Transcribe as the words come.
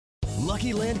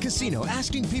Lucky Land Casino,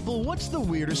 asking people, what's the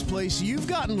weirdest place you've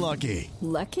gotten lucky?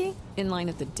 Lucky? In line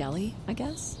at the deli, I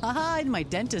guess? Aha, in my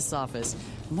dentist's office.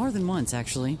 More than once,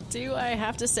 actually. Do I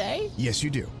have to say? Yes, you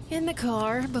do. In the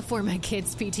car before my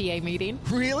kids' PTA meeting.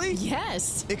 Really?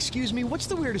 Yes. Excuse me, what's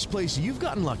the weirdest place you've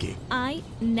gotten lucky? I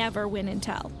never win and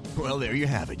tell. Well, there you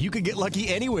have it. You can get lucky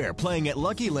anywhere, playing at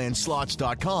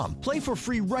LuckyLandSlots.com. Play for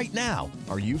free right now.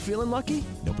 Are you feeling lucky?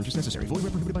 No purchase necessary. Void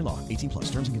where prohibited by law. 18 plus.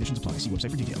 Terms and conditions apply. See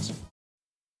website for details.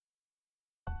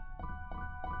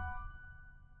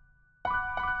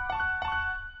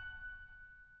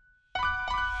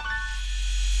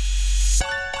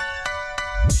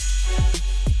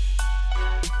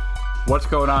 What's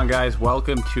going on, guys?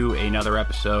 Welcome to another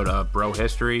episode of Bro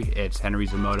History. It's Henry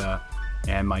Zamota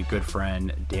and my good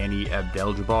friend Danny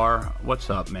Abdeljabbar. What's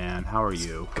up, man? How are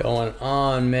you? What's going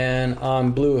on, man?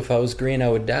 I'm blue. If I was green, I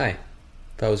would die.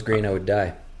 If I was green, I would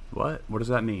die. What? What does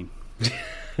that mean?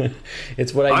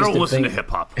 It's what I used don't to listen think. to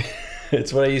hip-hop.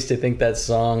 It's what I used to think that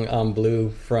song, I'm Blue,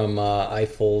 from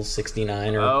Eiffel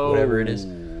 69 or whatever it is.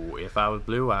 If I was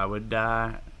blue, I would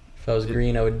die. If I was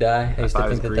green, I would die. I used to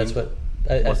think that that's what...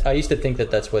 I used to think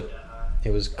that that's what it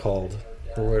was called,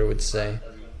 or what it would say.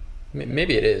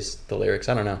 Maybe it is, the lyrics.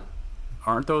 I don't know.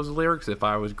 Aren't those the lyrics? If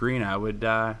I was green, I would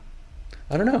die.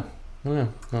 I don't know.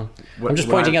 Well, I'm just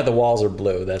pointing out the walls are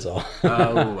blue, that's all.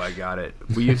 Oh, I got it.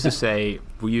 We used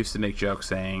to make jokes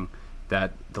saying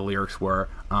that the lyrics were,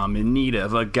 I'm in need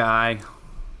of a guy.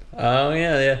 Oh,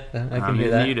 yeah. I can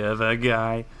hear that. I'm in need of a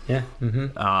guy. Yeah.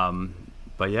 Mm-hmm.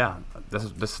 But yeah,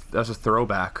 that's a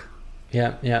throwback.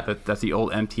 Yeah. That's the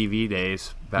old MTV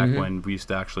days, back when we used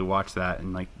to actually watch that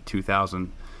in like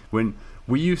 2000. When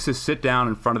we used to sit down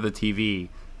in front of the TV,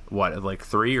 at like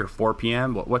 3 or 4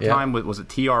 p.m.? What time was it?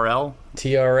 TRL?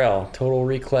 TRL, Total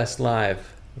Request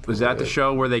Live. Was that the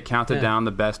show where they counted down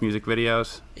the best music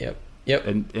videos? Yep.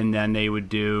 And then they would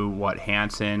do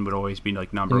Hanson would always be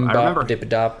like number. I remember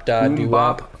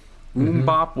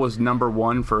MMMBop was number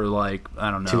one for like,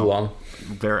 I don't know, too long,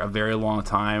 a very long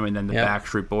time, and then the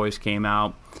Backstreet Boys came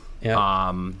out.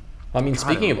 Yeah.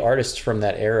 Speaking of artists from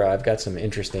that era, I've got some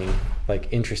interesting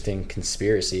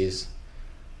conspiracies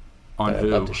on that I'd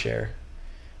love to share.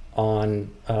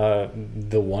 On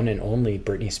the one and only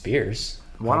Britney Spears.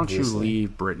 Why don't you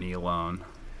leave Britney alone?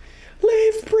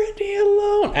 Leave Britney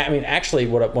alone. I mean, actually,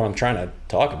 what I'm trying to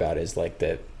talk about is like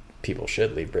that people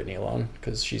should leave Britney alone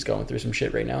because she's going through some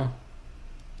shit right now.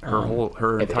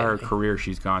 Her entire career,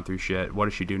 she's gone through shit. What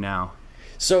does she do now?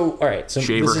 So, all right. So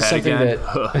shave this her is head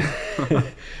something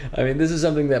again? that this is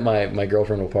something that my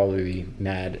girlfriend will probably be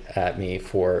mad at me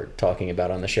for talking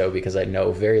about on the show because I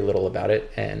know very little about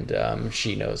it, and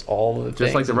she knows all of the things.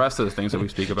 Just like the rest of the things that we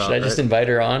speak about. Should I just invite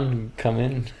her on, come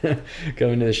into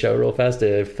the show real fast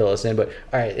to fill us in? But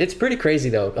all right, it's pretty crazy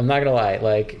though. I'm not gonna lie.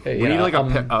 Like we need like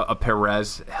a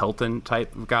Perez Hilton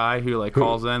type of guy who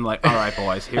calls in like, all right,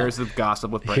 boys, here's the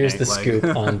gossip with Britney. Here's the scoop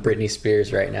on Britney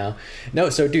Spears right now. No,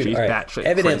 so dude, she's all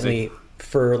right. Evidently,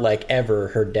 for like ever,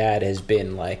 her dad has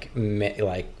been like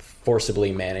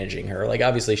forcibly managing her. Like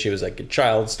obviously, she was like a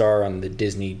child star on the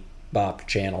Disney Bop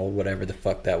channel, whatever the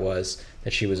fuck that was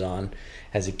that she was on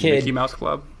as a kid. Mickey Mouse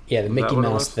Club. Yeah, the Mickey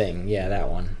Mouse thing. Yeah, that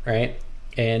one. Right.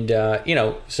 And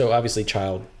so obviously,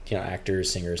 child actors,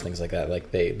 singers, things like that.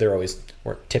 Like they're always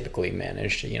typically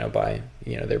managed by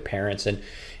their parents. And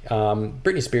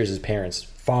Britney Spears' parents,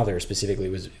 father specifically,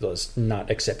 was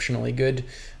not exceptionally good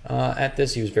at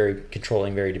this. He was very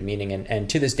controlling, very demeaning, and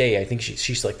to this day, I think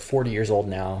she's like 40 years old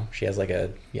now. She has like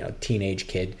a teenage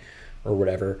kid or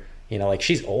whatever. Like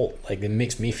she's old. Like it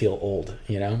makes me feel old.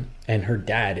 And her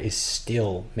dad is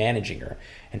still managing her.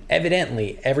 And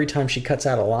evidently, every time she cuts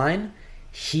out a line,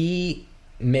 he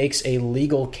makes a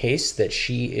legal case that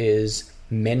she is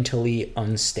mentally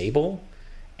unstable,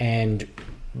 and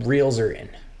reels her in.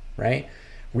 Right?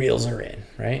 Reels are in,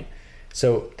 right?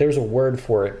 So there's a word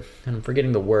for it, and I'm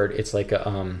forgetting the word. It's like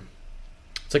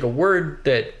a word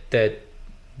that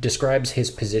describes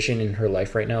his position in her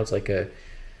life right now. It's like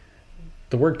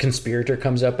the word conspirator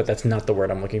comes up, but that's not the word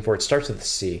I'm looking for. It starts with a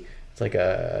C. It's like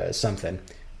a something.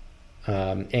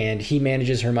 And he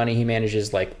manages her money. He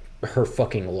manages like her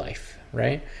fucking life,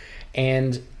 right?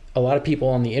 And a lot of people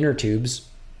on the inner tubes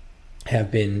have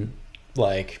been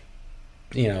like,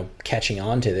 catching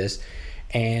on to this.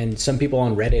 And some people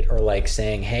on Reddit are like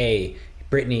saying, hey,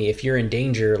 Britney, if you're in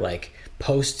danger, like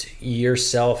post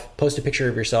a picture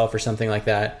of yourself or something like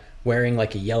that, wearing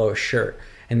like a yellow shirt.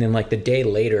 And then like the day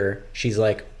later, she's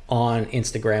like on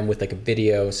Instagram with like a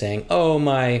video saying, oh,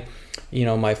 my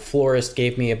florist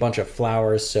gave me a bunch of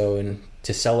flowers. So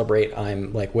to celebrate,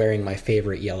 I'm like wearing my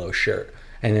favorite yellow shirt.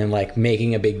 And then like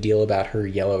making a big deal about her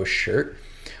yellow shirt.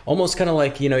 almost kind of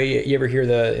like, you ever hear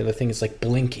the thing, it's like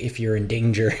blink if you're in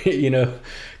danger,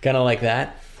 kind of like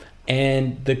that.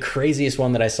 And the craziest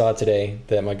one that I saw today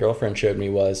that my girlfriend showed me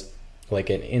was like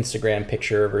an Instagram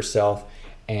picture of herself.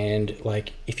 And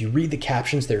like, if you read the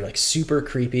captions, they're like super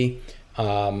creepy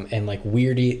and like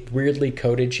weirdly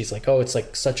coded. She's like, oh, it's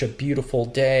like such a beautiful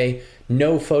day.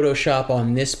 No Photoshop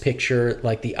on this picture.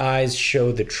 Like the eyes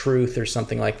show the truth or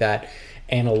something like that.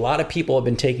 And a lot of people have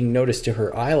been taking notice to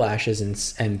her eyelashes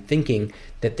and thinking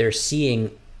that they're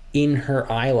seeing in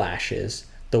her eyelashes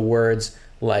the words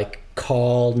like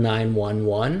call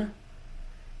 911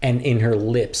 and in her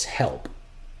lips help.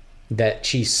 That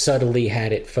she subtly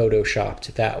had it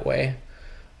photoshopped that way.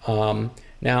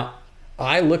 Now,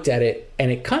 I looked at it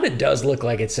and it kind of does look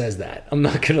like it says that. I'm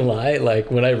not gonna lie. Like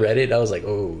when I read it, I was like,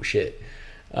 oh shit.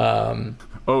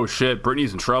 Oh shit,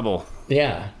 Britney's in trouble.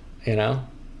 Yeah, I'm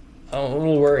a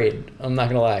little worried. I'm not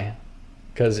gonna lie,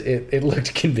 because it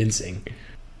looked convincing.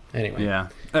 Anyway. Yeah.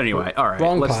 Anyway, all right.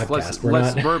 Wrong podcast.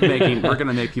 We're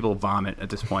gonna make people vomit at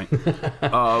this point.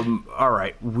 All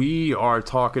right. We are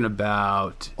talking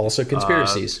about also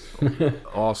conspiracies.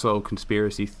 Also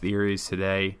conspiracy theories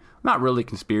today. Not really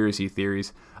conspiracy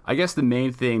theories. I guess the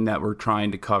main thing that we're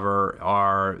trying to cover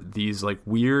are these like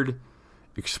weird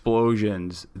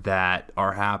explosions that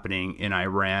are happening in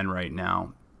Iran right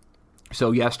now.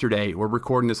 So yesterday, we're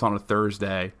recording this on a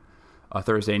Thursday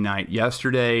night.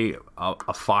 Yesterday,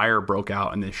 a fire broke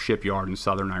out in this shipyard in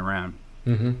southern Iran.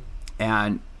 Mm-hmm.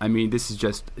 And I mean, this is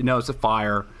just, it's a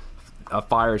fire.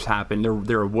 Fires happen.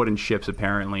 There are wooden ships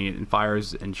apparently, and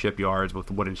fires in shipyards with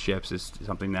wooden ships is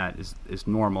something that is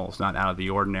normal. It's not out of the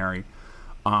ordinary.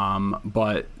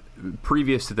 But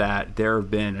previous to that, there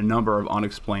have been a number of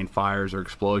unexplained fires or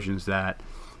explosions that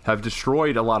have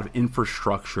destroyed a lot of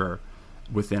infrastructure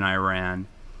within Iran,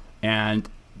 and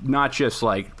not just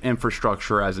like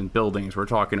infrastructure as in buildings. We're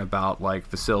talking about like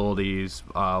facilities,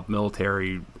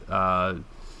 military,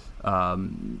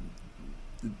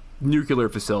 nuclear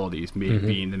facilities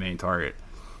being the main target.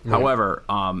 Right. However,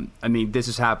 I mean, this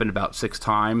has happened about 6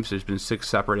 times. There's been 6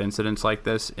 separate incidents like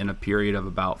this in a period of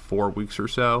about 4 weeks or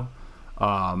so.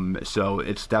 So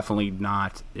it's definitely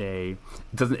not it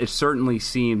certainly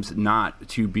seems not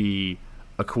to be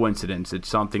a coincidence. It's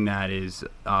something that is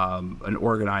an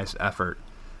organized effort.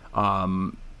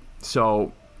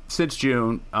 So since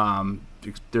June,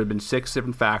 there have been 6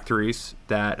 different factories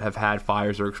that have had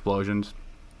fires or explosions.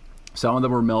 Some of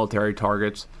them were military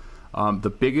targets. The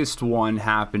biggest one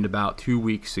happened about 2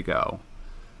 weeks ago.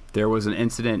 There was an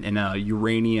incident in a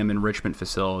uranium enrichment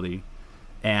facility,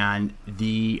 and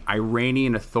the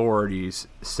Iranian authorities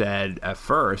said at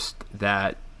first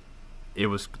that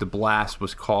the blast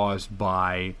was caused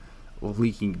by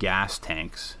leaking gas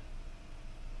tanks.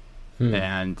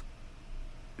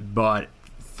 But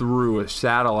through a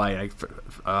satellite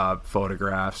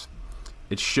photographs,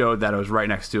 it showed that it was right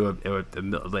next to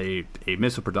a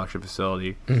missile production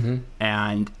facility. Mm-hmm.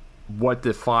 And what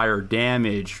the fire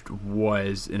damaged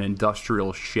was an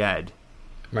industrial shed,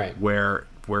 right, where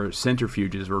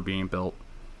centrifuges were being built.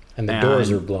 And the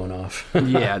doors were blown off.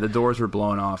 Yeah, the doors were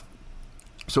blown off.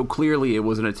 So clearly it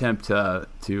was an attempt to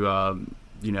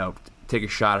take a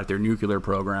shot at their nuclear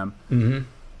program. Mm-hmm.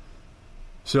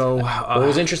 So what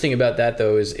was interesting about that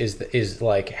though is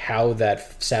like how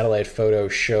that satellite photo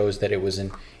shows that it was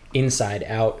an inside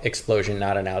out explosion,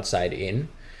 not an outside in,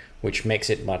 which makes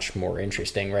it much more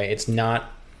interesting, right? It's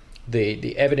not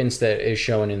the evidence that is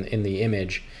shown in the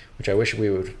image, which I wish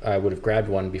I would have grabbed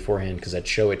one beforehand because I'd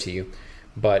show it to you.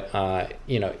 But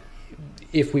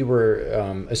if we were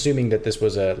assuming that this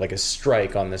was a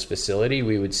strike on this facility,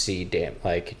 we would see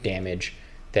damage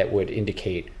that would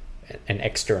indicate an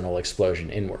external explosion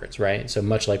inwards, right? So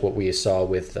much like what we saw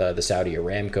with the Saudi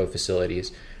Aramco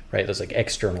facilities, right? There's like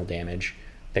external damage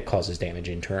that causes damage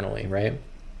internally, right?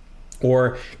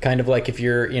 Or kind of like if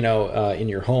you're, in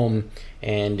your home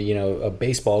and, a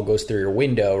baseball goes through your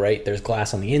window, right? There's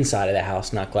glass on the inside of the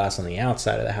house, not glass on the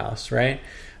outside of the house, right?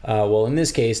 Well, in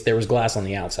this case, there was glass on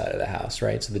the outside of the house,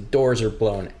 right? So the doors are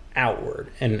blown outward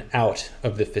and out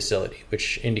of the facility,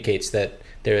 which indicates that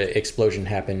the explosion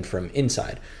happened from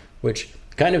inside, which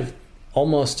kind of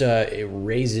almost it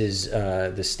raises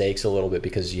the stakes a little bit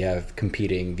because you have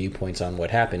competing viewpoints on what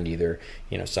happened. Either,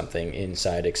 something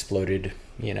inside exploded,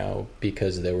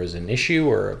 because there was an issue,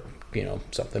 or,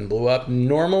 something blew up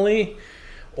normally,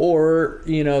 or,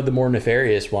 the more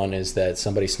nefarious one is that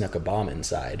somebody snuck a bomb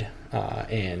inside.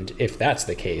 And if that's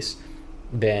the case,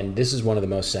 then this is one of the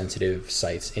most sensitive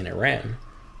sites in Iran,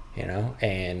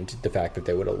 and the fact that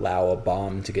they would allow a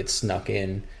bomb to get snuck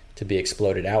in to be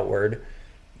exploded outward,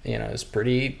 is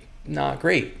pretty not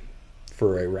great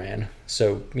for Iran.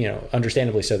 So,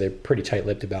 understandably so, they're pretty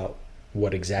tight-lipped about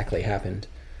what exactly happened.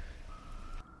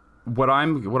 What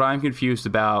I'm confused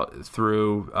about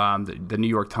through the New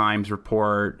York Times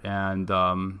report, and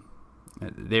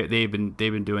they've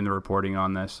been doing the reporting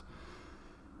on this.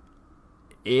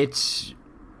 It's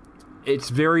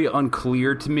very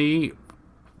unclear to me,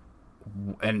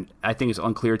 and I think it's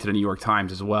unclear to the New York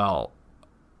Times as well.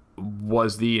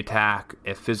 Was the attack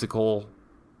a physical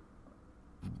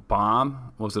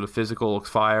bomb? Was it a physical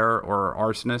fire or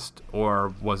arsonist,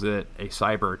 or was it a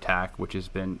cyber attack, which has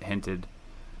been hinted?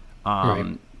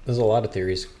 Right. There's a lot of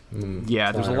theories.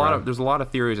 Yeah, there's a lot of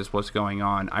theories as to what's going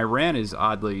on. Iran is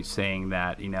oddly saying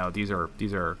that these are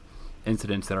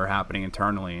incidents that are happening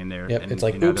internally, and they're it's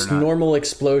like normal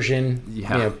explosion.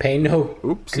 Yeah. Pay no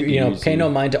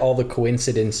mind to all the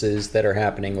coincidences that are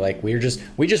happening. Like we just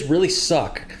really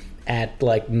suck at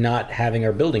like not having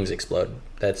our buildings explode.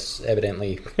 That's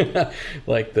evidently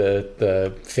like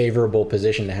the favorable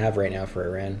position to have right now for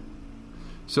Iran.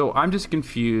 So I'm just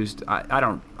confused.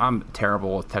 I'm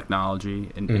terrible with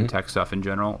technology and tech stuff in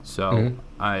general. So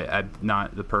I'm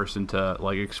not the person to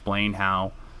like explain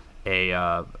how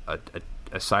a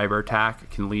cyber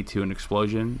attack can lead to an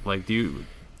explosion. Like, do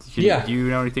you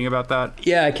know anything about that?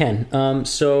 Yeah, I can.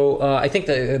 So I think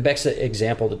the best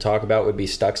example to talk about would be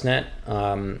Stuxnet,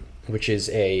 which is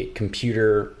a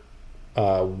computer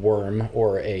worm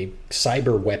or a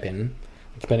cyber weapon,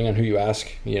 depending on who you ask.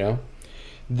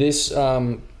 This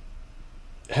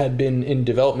had been in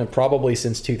development probably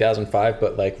since 2005,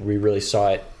 but like we really saw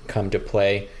it come to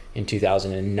play in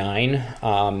 2009,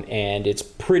 and it's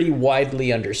pretty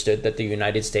widely understood that the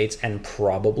United States and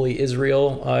probably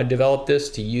Israel developed this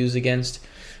to use against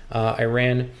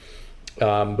Iran.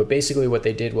 But basically what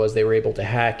they did was they were able to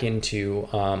hack into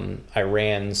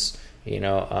Iran's, they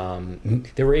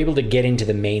were able to get into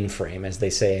the mainframe, as they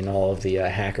say in all of the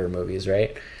hacker movies,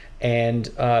 right? And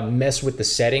mess with the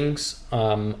settings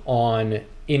for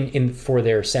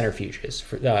their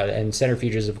centrifuges. And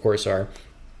centrifuges, of course, are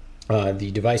the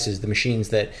devices, the machines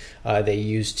that they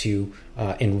use to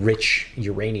enrich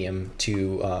uranium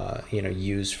to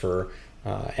use for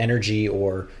energy,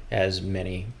 or as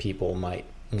many people might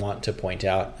want to point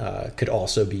out, could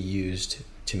also be used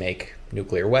to make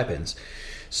nuclear weapons.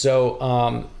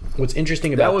 So what's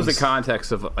interesting about that was the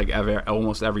context of like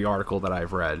almost every article that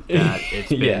I've read. That it's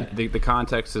been, the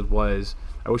context was,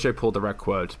 I wish I pulled direct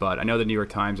quotes, but I know the New York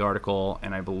Times article,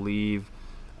 and I believe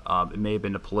it may have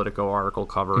been a Politico article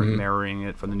mirroring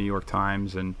it from the New York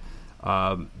Times, and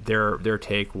their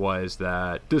take was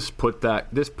that this put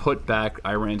back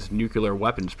Iran's nuclear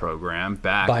weapons program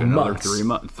back by another months. 3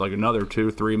 months, like another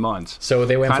 2-3 months. So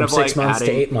they went from 6 months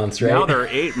to 8 months, right? Now they're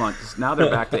 8 months. Now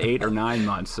they're back to 8 or 9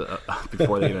 months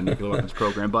before they get a nuclear weapons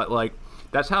program. But like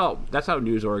that's how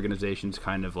news organizations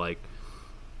kind of like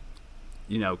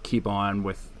keep on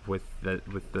with the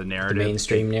narrative, the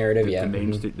mainstream narrative,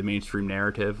 the mainstream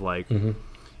narrative. Like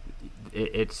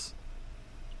it's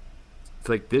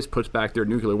like this puts back their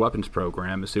nuclear weapons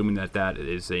program, assuming that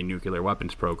is a nuclear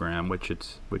weapons program, which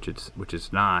is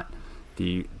not.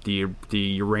 The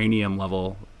uranium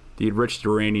level, the enriched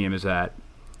uranium is at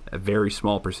a very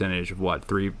small percentage of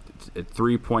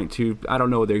 3.2. I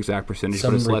don't know the exact percentage,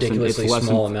 but it's ridiculously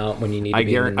small amount when you need to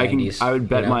be in the 90s. I would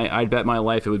bet I'd bet my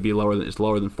life it would be lower than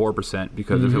 4%,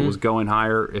 because if it was going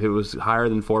higher, if it was higher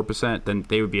than 4%, then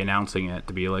they would be announcing it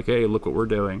to be like, hey, look what we're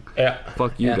doing. Yeah.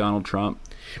 Fuck you, Donald Trump.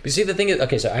 But see, the thing is,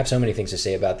 okay, so I have so many things to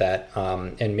say about that,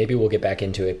 and maybe we'll get back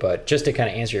into it, but just to kind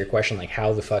of answer your question, like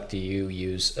how the fuck do you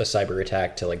use a cyber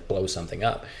attack to like blow something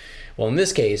up? Well, in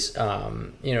this case,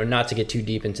 not to get too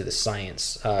deep into the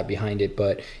science behind it,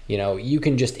 but, you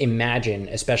can just imagine,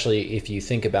 especially if you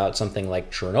think about something like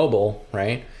Chernobyl,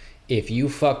 right? If you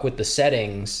fuck with the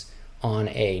settings on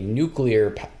a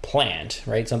nuclear plant,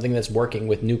 right? Something that's working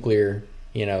with nuclear,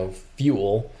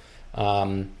 fuel,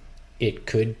 it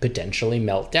could potentially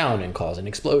melt down and cause an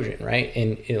explosion, right?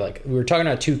 And like we were talking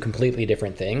about two completely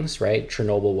different things, right?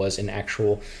 Chernobyl was an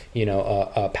actual,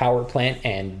 a power plant,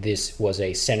 and this was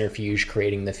a centrifuge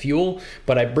creating the fuel.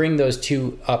 But I bring those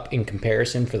two up in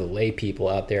comparison for the lay people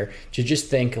out there to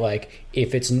just think like,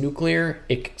 if it's nuclear,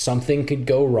 something could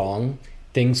go wrong,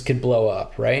 things could blow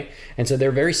up, right? And so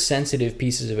they're very sensitive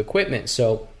pieces of equipment.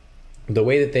 So the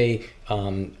way that they,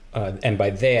 and by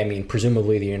they I mean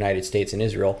presumably the United States and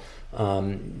Israel,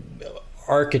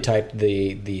 archetyped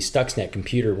the Stuxnet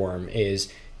computer worm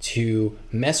is to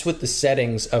mess with the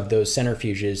settings of those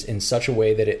centrifuges in such a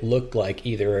way that it looked like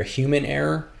either a human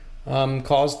error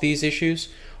caused these issues,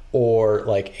 or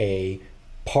like a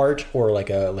part or like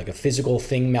a physical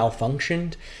thing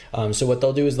malfunctioned. So what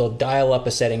they'll do is they'll dial up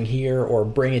a setting here or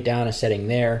bring it down a setting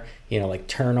there, like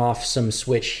turn off some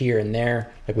switch here and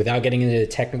there, like without getting into the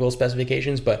technical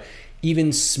specifications. But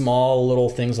even small little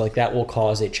things like that will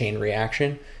cause a chain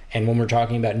reaction. And when we're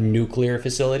talking about nuclear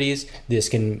facilities, this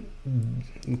can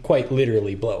quite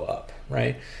literally blow up,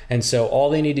 right? And so all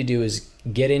they need to do is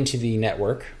get into the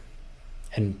network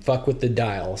and fuck with the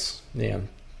dials.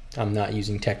 I'm not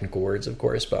using technical words, of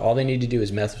course, but all they need to do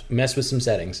is mess with some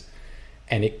settings,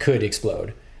 and it could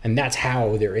explode. And that's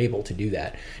how they're able to do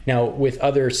that. Now, with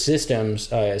other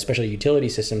systems, especially utility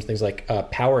systems, things like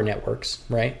power networks,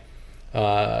 right?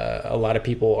 A lot of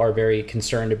people are very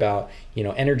concerned about,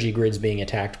 energy grids being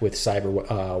attacked with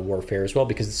cyber warfare as well,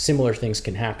 because similar things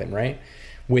can happen, right?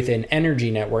 With an energy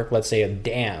network, let's say a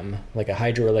dam, like a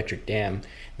hydroelectric dam,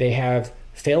 they have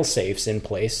fail-safes in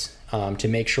place to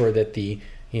make sure that the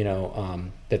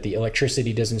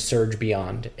electricity doesn't surge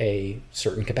beyond a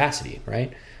certain capacity,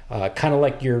 right? Kind of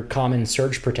like your common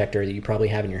surge protector that you probably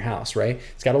have in your house, right?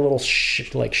 It's got a little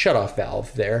shut-off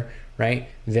valve there, right?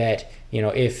 That,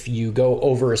 if you go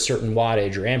over a certain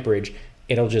wattage or amperage,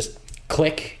 it'll just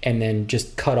click and then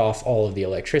just cut off all of the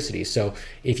electricity. So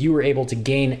if you were able to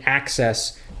gain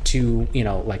access to,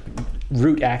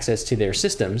 root access to their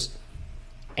systems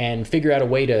and figure out a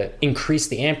way to increase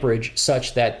the amperage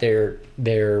such that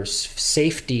their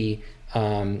safety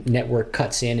network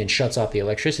cuts in and shuts off the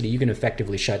electricity, you can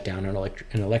effectively shut down an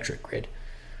electric grid,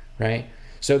 right?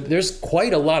 So there's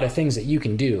quite a lot of things that you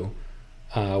can do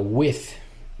with,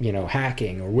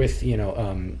 hacking or with,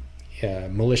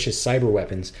 malicious cyber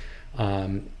weapons,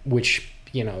 which,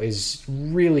 is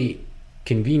really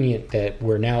convenient that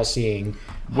we're now seeing.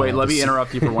 Wait, let me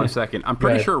interrupt you for 1 second. I'm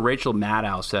pretty sure Rachel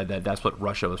Maddow said that that's what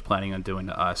Russia was planning on doing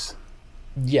to us.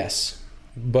 Yes,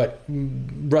 but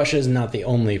Russia is not the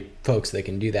only folks that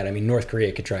can do that. I mean, North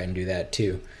Korea could try and do that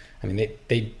too. I mean,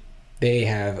 they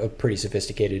have a pretty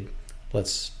sophisticated,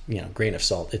 grain of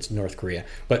salt, it's North Korea,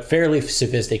 but fairly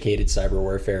sophisticated cyber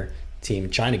warfare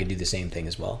team. China could do the same thing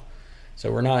as well. So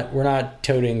we're not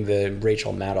toting the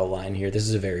Rachel Maddow line here. This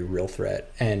is a very real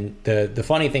threat. And the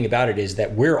funny thing about it is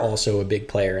that we're also a big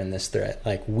player in this threat.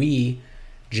 Like, we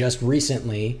just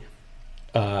recently,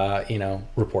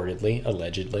 reportedly,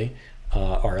 allegedly,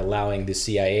 are allowing the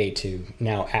CIA to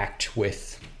now act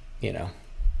with,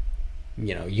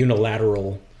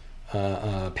 unilateral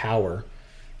power,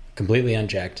 completely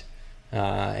unchecked,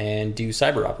 and do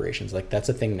cyber operations. Like, that's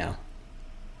a thing now.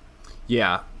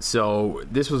 Yeah, so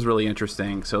this was really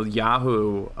interesting. So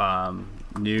Yahoo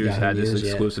News had this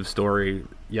exclusive story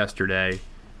yesterday,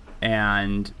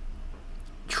 and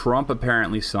Trump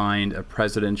apparently signed a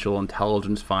presidential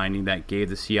intelligence finding that gave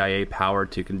the CIA power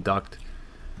to conduct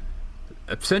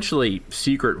essentially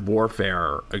secret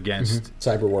warfare against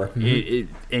cyber war.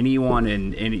 Anyone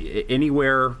in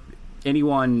anywhere,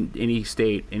 anyone, any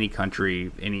state, any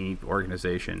country, any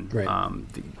organization. Right.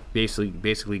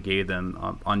 Basically gave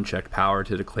them unchecked power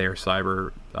to declare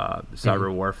cyber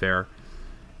warfare,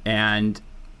 and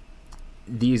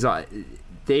these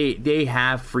they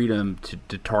have freedom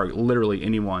to target literally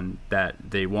anyone that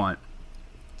they want.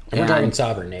 And we're talking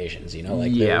sovereign nations,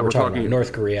 we're talking about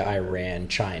North Korea, Iran,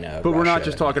 China. But Russia, we're not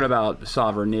just talking about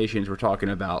sovereign nations. We're talking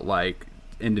about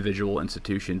individual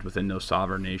institutions within those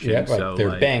sovereign nations. Yeah, right. So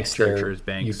their banks, churches,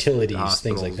 their banks, utilities,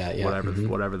 things like that. Yeah.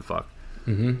 Whatever the fuck.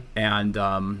 Mm-hmm.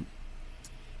 And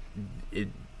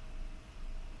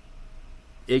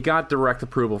it got direct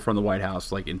approval from the White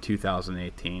House in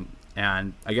 2018.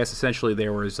 And I guess essentially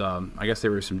there was some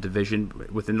division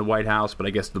within the White House, but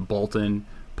I guess the Bolton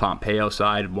Pompeo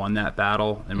side won that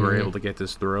battle and were able to get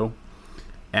this through.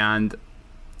 And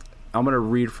I'm going to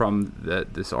read from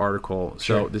this article.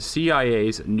 Sure. So the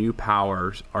CIA's new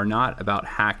powers are not about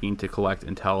hacking to collect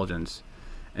intelligence.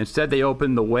 Instead, they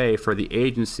open the way for the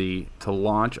agency to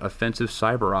launch offensive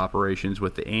cyber operations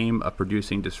with the aim of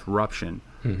producing disruption,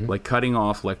 like cutting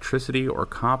off electricity or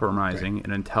compromising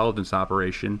an intelligence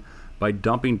operation by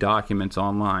dumping documents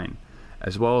online,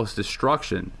 as well as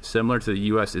destruction, similar to the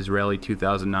U.S.-Israeli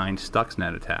 2009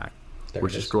 Stuxnet attack,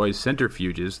 which destroys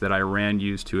centrifuges that Iran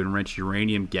used to enrich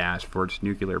uranium gas for its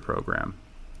nuclear program.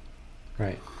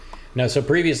 Right. Now, so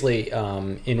previously,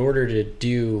 in order to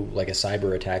do a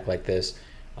cyber attack like this,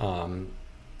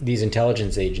 these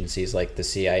intelligence agencies, like the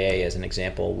CIA as an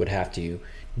example, would have to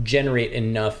generate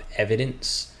enough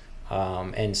evidence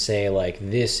and say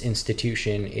this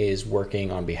institution is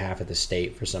working on behalf of the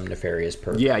state for some nefarious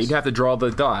purpose. Yeah, you'd have to draw the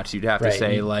dots. You'd have to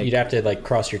say you'd have to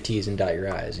cross your T's and dot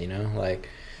your I's,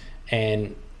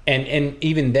 and and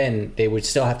even then, they would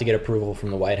still have to get approval from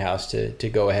the White House to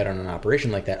go ahead on an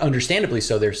operation like that. Understandably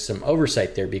so, there's some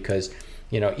oversight there because,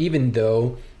 even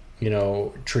though,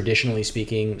 traditionally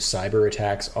speaking, cyber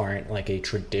attacks aren't like a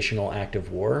traditional act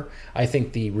of war, I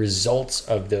think the results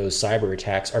of those cyber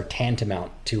attacks are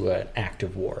tantamount to an act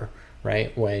of war,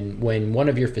 right? When one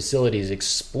of your facilities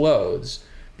explodes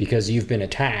because you've been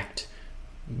attacked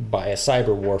by a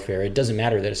cyber warfare, it doesn't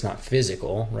matter that it's not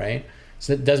physical, right?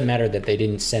 So it doesn't matter that they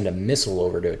didn't send a missile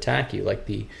over to attack you. Like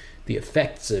the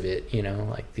effects of it,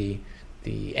 like the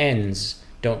ends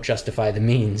don't justify the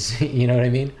means. You know what I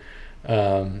mean?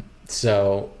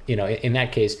 So in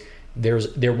that case,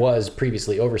 there was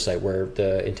previously oversight where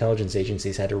the intelligence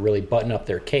agencies had to really button up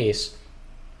their case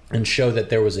and show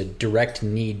that there was a direct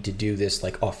need to do this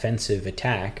like offensive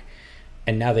attack,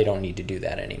 and now they don't need to do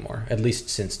that anymore. At least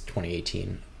since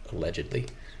 2018, allegedly.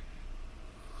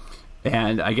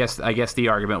 And I guess the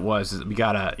argument was we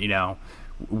gotta,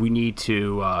 we need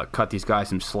to cut these guys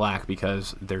some slack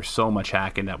because there's so much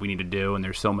hacking that we need to do, and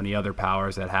there's so many other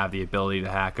powers that have the ability to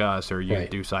hack us or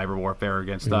do cyber warfare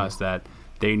against us that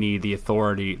they need the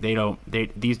authority.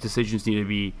 These decisions need to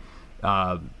be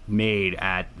made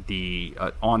at the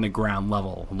on the ground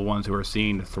level. The ones who are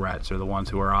seeing the threats or the ones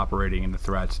who are operating in the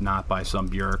threats, not by some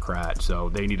bureaucrat. So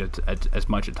they need as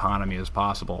much autonomy as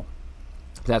possible.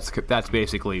 That's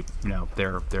basically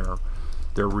their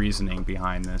reasoning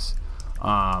behind this.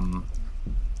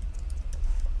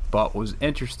 But was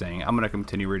interesting, I'm going to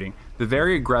continue reading. The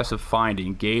very aggressive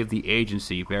finding gave the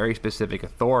agency very specific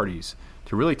authorities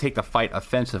to really take the fight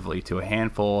offensively to a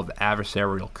handful of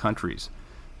adversarial countries,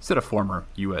 said a former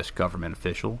U.S. government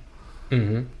official.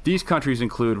 Mm-hmm. These countries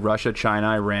include Russia,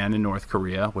 China, Iran, and North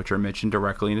Korea, which are mentioned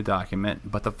directly in the document,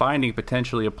 but the finding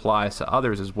potentially applies to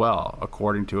others as well,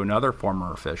 according to another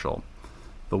former official.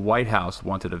 The White House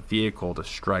wanted a vehicle to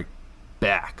strike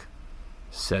back,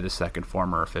 said a second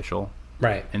former official.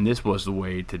 Right. And this was the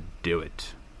way to do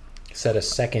it. Said a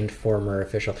second former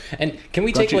official. And can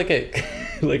we take a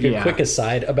quick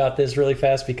aside about this really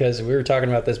fast, because we were talking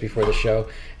about this before the show,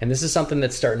 and this is something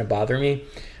that's starting to bother me.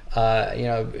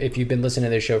 If you've been listening to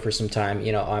this show for some time,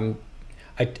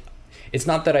 it's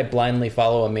not that I blindly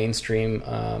follow a mainstream,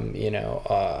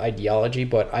 ideology,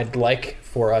 but I'd like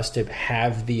for us to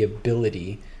have the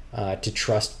ability to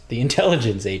trust the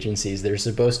intelligence agencies. They're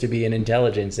supposed to be an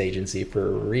intelligence agency for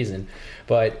a reason.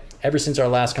 But ever since our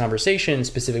last conversation,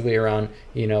 specifically around,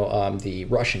 the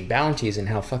Russian bounties and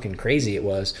how fucking crazy it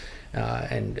was,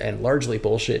 and largely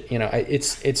bullshit,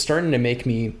 it's starting to make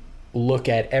me look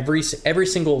at every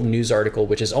single news article,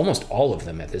 which is almost all of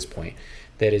them at this point,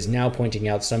 that is now pointing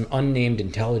out some unnamed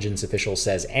intelligence official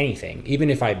says anything, even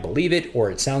if I believe it or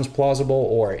it sounds plausible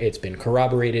or it's been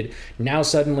corroborated. Now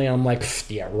suddenly I'm like,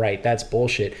 yeah, right, that's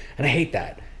bullshit. And I hate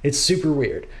that. It's super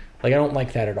weird. Like, I don't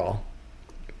like that at all.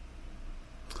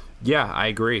 Yeah, I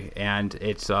agree. And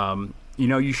it's,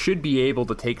 you should be able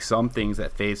to take some things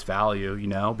at face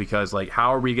value, because, like,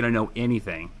 how are we going to know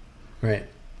anything? Right.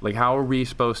 Like, how are we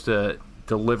supposed to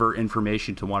deliver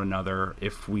information to one another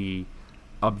if we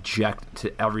object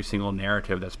to every single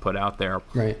narrative that's put out there?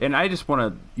 Right. And I just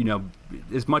want to,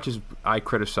 as much as I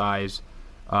criticize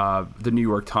the New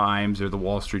York Times or the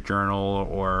Wall Street Journal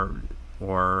or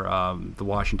the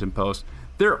Washington Post,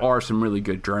 there are some really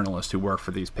good journalists who work for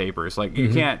these papers. Like, you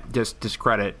can't just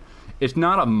discredit. It's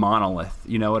not a monolith,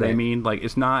 you know what I mean? Like,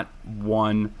 it's not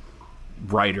one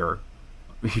writer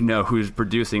who's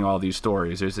producing all these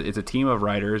stories. It's a team of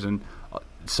writers, and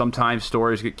sometimes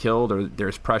stories get killed or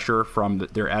there's pressure from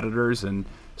their editors, and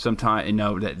sometimes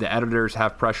the editors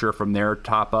have pressure from their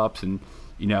top ups, and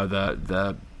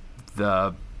the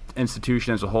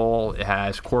institution as a whole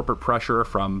has corporate pressure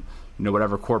from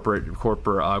whatever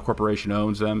corporation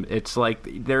owns them. It's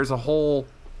like there's a whole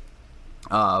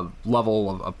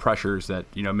level of pressures that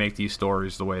make these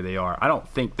stories the way they are. I don't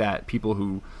think that people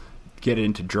who get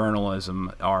into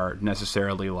journalism are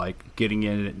necessarily like getting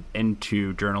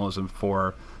into journalism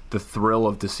for the thrill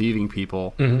of deceiving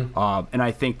people. And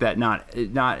I think that not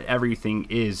everything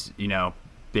is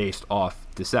based off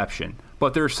deception,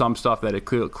 but there's some stuff that it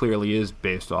clearly is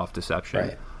based off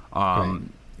deception. Right.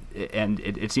 And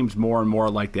it seems more and more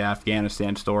like the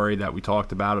Afghanistan story that we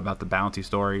talked about the bounty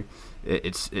story.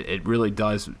 It really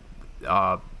does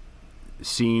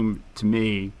seem to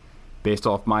me, based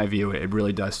off my view, it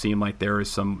really does seem like there is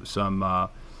some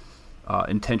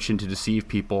intention to deceive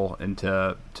people and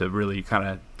to really kind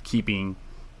of keeping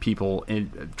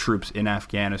troops in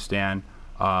Afghanistan.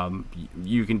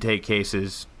 You can take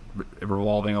cases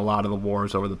revolving a lot of the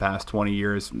wars over the past 20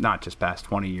 years, not just past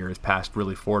 20 years, past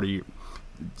really 40,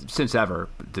 since ever,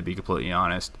 to be completely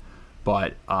honest.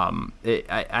 But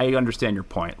I understand your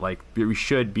point. Like, we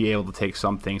should be able to take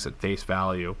some things at face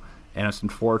value, and it's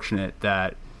unfortunate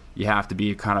that you have to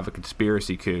be kind of a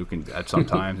conspiracy kook at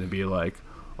sometimes and be like,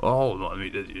 oh, I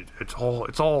mean, it's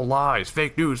all lies,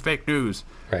 fake news.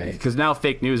 Right. Because now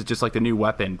fake news is just like the new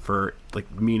weapon for,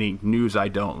 like, meaning news I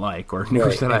don't like or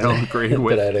news that I don't agree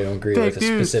with. That I don't agree with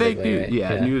specifically. Fake news. Right?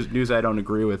 Yeah, news I don't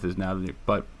agree with is now the new.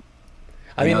 But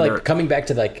I mean, like, coming back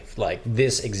to like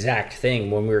this exact thing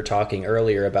when we were talking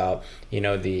earlier about, you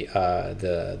know,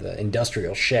 the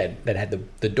industrial shed that had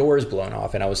the doors blown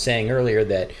off, and I was saying earlier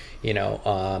that, you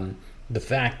know, the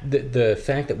fact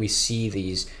that we see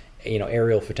these, you know,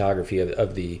 aerial photography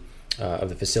of the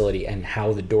facility and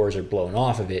how the doors are blown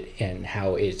off of it and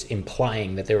how it's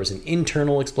implying that there was an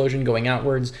internal explosion going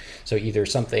outwards. So either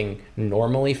something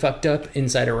normally fucked up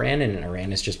inside Iran and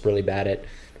Iran is just really bad at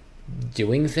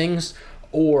doing things,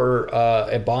 or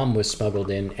a bomb was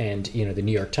smuggled in. And, you know, the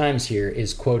New York Times here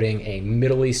is quoting a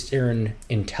Middle Eastern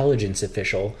intelligence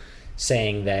official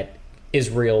saying that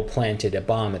Israel planted a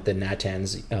bomb at the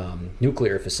Natanz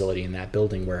nuclear facility in that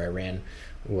building where Iran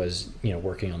was, you know,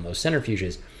 working on those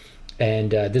centrifuges.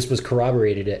 And this was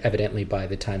corroborated evidently by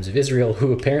the Times of Israel,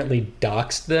 who apparently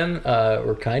doxed them,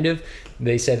 or kind of.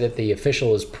 They said that the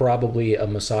official is probably a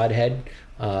Mossad head,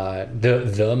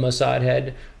 the Mossad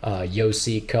head,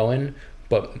 Yossi Cohen,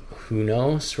 but who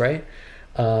knows, right?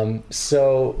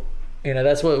 So, you know,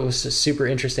 that's what was super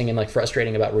interesting and like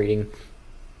frustrating about reading,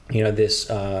 you know, this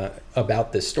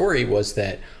about this story was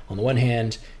that on the one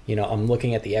hand, you know, I'm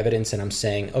looking at the evidence and I'm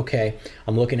saying, okay,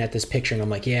 I'm looking at this picture and I'm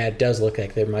like, yeah, it does look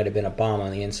like there might have been a bomb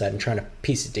on the inside. I'm trying to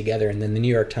piece it together. And then the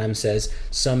New York Times says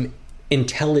some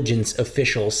intelligence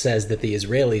official says that the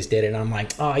Israelis did it. And I'm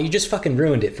like, oh, you just fucking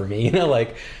ruined it for me. You know,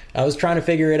 like I was trying to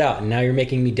figure it out and now you're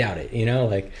making me doubt it, you know,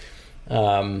 like,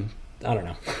 I don't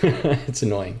know. It's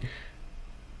annoying.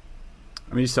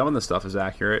 I mean, some of the stuff is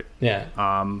accurate. Yeah.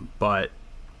 But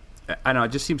I know it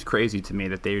just seems crazy to me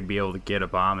that they would be able to get a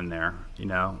bomb in there. You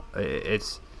know,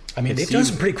 it's. I mean, they've done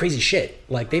some pretty crazy shit.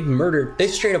 Like they've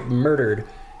straight up murdered,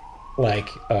 like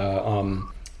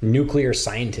nuclear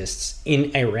scientists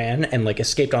in Iran and like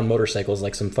escaped on motorcycles,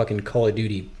 like some fucking Call of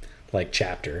Duty like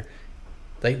chapter.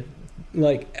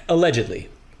 Like allegedly.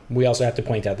 We also have to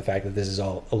point out the fact that this is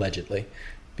all allegedly,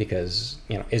 because,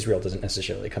 you know, Israel doesn't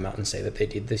necessarily come out and say that they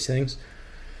did these things.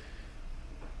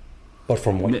 But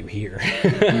from what you hear.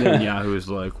 Netanyahu is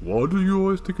like, why do you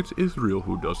always think it's Israel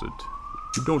who does it?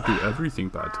 You don't do everything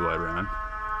bad to Iran.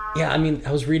 Yeah, I mean,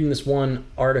 I was reading this one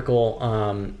article,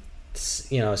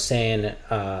 you know, saying,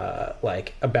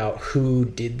 like, about who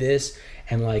did this.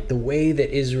 And, like, the way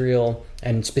that Israel,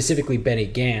 and specifically Benny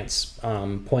Gantz,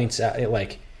 points out,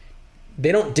 like,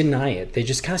 they don't deny it. They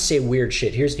just kind of say weird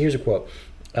shit. Here's a quote.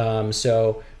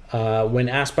 When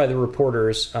asked by the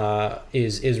reporters,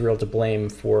 is Israel to blame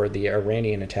for the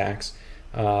Iranian attacks,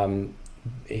 Benny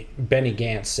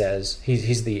Gantz says,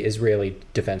 he's the Israeli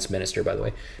defense minister, by the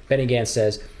way. Benny Gantz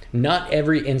says, not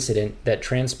every incident that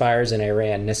transpires in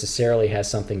Iran necessarily has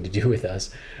something to do with us,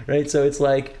 right? So it's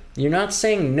like, you're not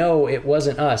saying, no, it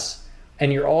wasn't us.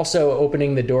 And you're also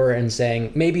opening the door and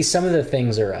saying, maybe some of the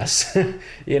things are us,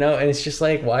 you know? And it's just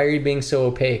like, why are you being so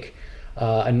opaque?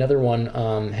 Another one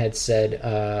had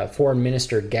said, Foreign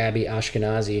Minister Gabi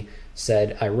Ashkenazi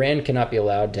said, Iran cannot be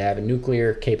allowed to have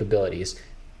nuclear capabilities.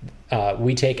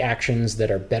 We take actions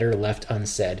that are better left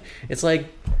unsaid. It's like,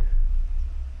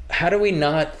 how do we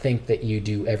not think that you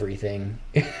do everything,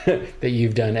 that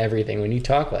you've done everything when you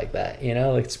talk like that? You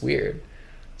know, like, it's weird.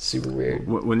 Super weird.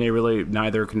 When they really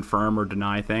neither confirm or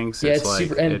deny things. Yeah, it's like,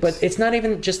 super. But it's not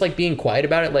even just like being quiet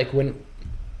about it. Like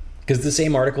because the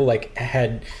same article like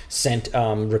had sent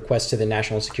requests to the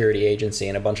National Security Agency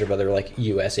and a bunch of other like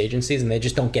U.S. agencies, and they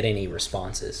just don't get any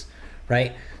responses,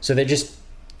 right? So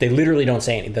they literally don't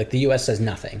say anything. Like the U.S. says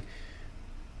nothing,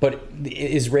 but the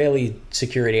Israeli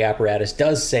security apparatus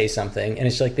does say something, and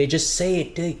it's like they just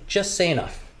say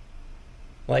enough,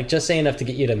 like just say enough to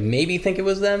get you to maybe think it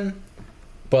was them.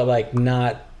 But like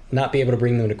not be able to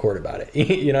bring them to court about it.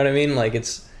 You know what I mean? Like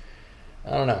it's,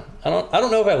 I don't know. I don't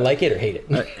know if I like it or hate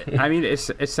it. I mean,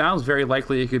 it sounds very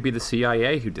likely it could be the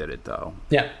CIA who did it, though.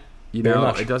 Yeah. You know,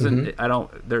 it doesn't. Mm-hmm. I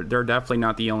don't. They're definitely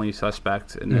not the only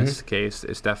suspect in this case.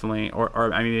 It's definitely,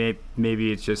 or I mean,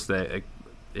 maybe it's just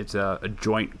it's a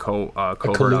joint covert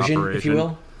collusion, operation, if you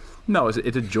will. No, it's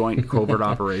a joint covert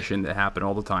operation that happened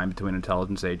all the time between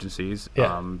intelligence agencies.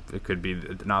 Yeah. It could be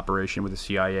an operation with the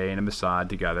CIA and a Mossad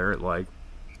together. Like,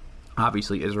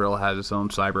 obviously, Israel has its own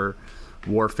cyber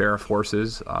warfare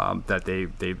forces that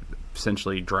they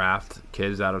essentially draft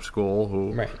kids out of school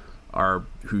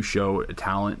who show a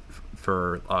talent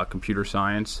for computer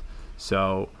science.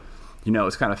 So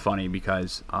it's kind of funny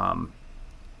because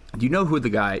do you know who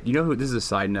this is a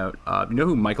side note, you know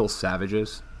who Michael Savage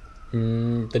is? The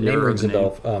name rings a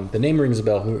bell. The name rings a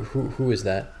bell. Who is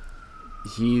that?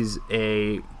 He's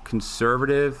a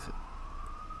conservative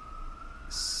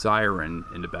siren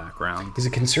in the background. He's a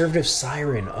conservative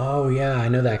siren. Oh yeah, I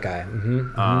know that guy.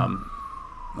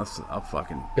 I'll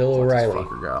fucking Bill O'Reilly, this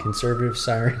fucker go. conservative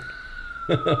siren.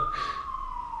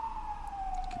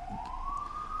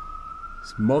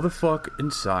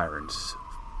 Motherfucking sirens.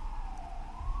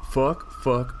 Fuck,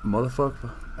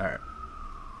 motherfucker. All right.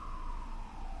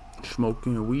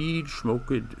 Smoking weed,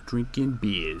 drinking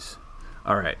beers.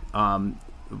 All right.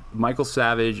 Michael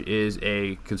Savage is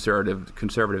a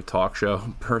conservative talk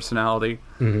show personality,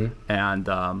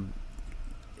 and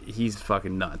he's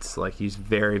fucking nuts. Like, he's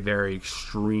very, very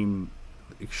extremely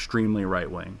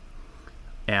right wing,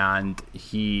 and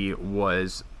he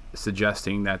was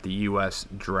suggesting that the U.S.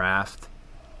 draft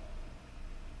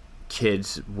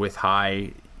kids with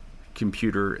high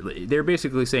computer. They're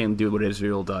basically saying do what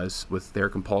Israel does with their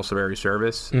compulsory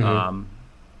service.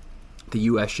 The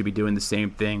U.S. should be doing the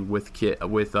same thing with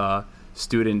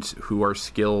students who are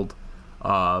skilled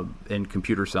in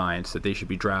computer science. That they should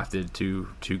be drafted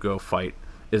to go fight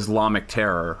Islamic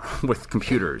terror with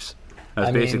computers.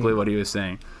 That's basically what he was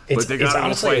saying. It's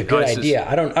honestly a good idea.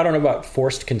 I don't know about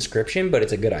forced conscription, but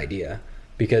it's a good idea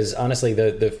because honestly,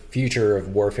 the future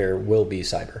of warfare will be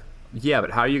cyber. Yeah,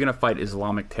 but how are you going to fight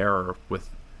Islamic terror with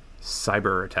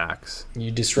cyber attacks?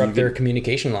 You disrupt their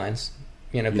communication lines.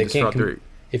 If they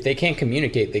can't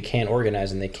communicate, they can't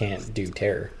organize, and they can't do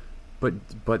terror.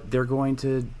 But they're going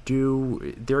to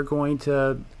do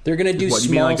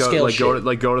small scale shit.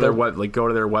 Go to their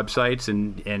websites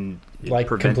and like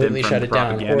completely shut it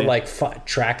down, or like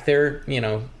track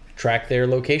their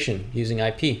location using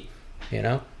IP,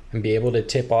 and be able to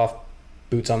tip off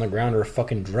boots on the ground or a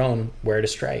fucking drone where to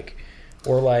strike.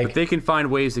 Or like, but they can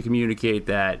find ways to communicate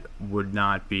that would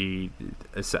not be.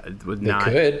 They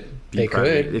could.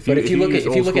 But if you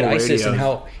look at ISIS and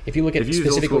how, if you look at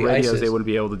specifically ISIS, they wouldn't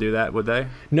be able to do that, would they?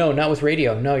 No, not with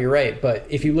radio. No, you're right. But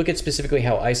if you look at specifically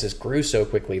how ISIS grew so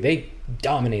quickly, they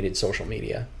dominated social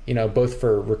media. Both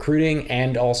for recruiting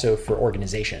and also for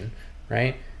organization,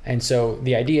 right? And so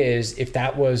the idea is, if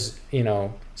that was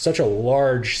such a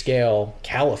large scale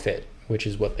caliphate, which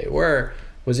is what they were,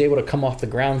 was able to come off the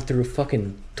ground through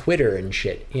fucking Twitter and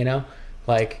shit,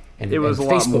 like, and it was and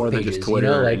a Facebook lot more pages, than just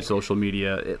Twitter and social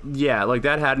media. Like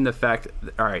that had an effect.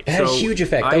 All right, it had a huge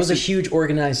effect. That was a huge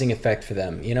organizing effect for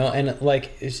them, and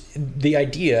like the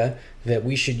idea that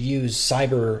we should use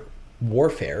cyber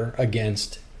warfare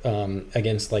against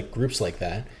like groups like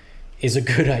that is a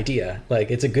good idea.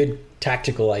 Like, it's a good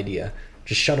tactical idea.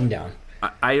 Just shut them down.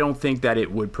 I don't think that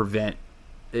it would prevent.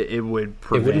 It wouldn't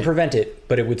prevent it,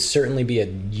 but it would certainly be a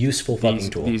useful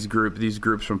fucking tool. These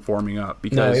groups from forming up,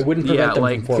 because no, it wouldn't prevent them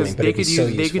from forming. But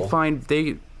they could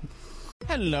find.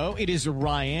 Hello, it is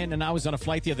Ryan, and I was on a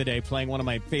flight the other day playing one of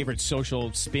my favorite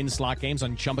social spin slot games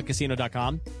on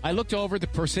ChumbaCasino.com. I looked over at the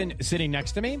person sitting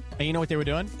next to me, and you know what they were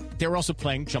doing? They were also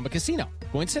playing Chumba Casino.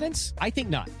 Coincidence? I think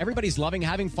not. Everybody's loving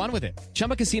having fun with it.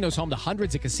 Chumba Casino is home to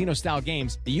hundreds of casino-style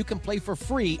games that you can play for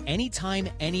free anytime,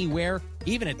 anywhere,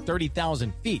 even at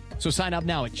 30,000 feet. So sign up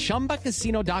now at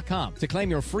ChumbaCasino.com to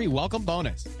claim your free welcome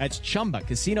bonus. That's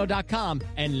ChumbaCasino.com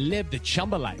and live the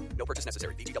Chumba life. No purchase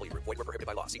necessary. VGW. Void where prohibited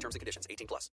by law. See terms and conditions.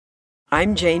 18+.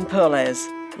 I'm Jane Perlez,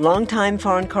 longtime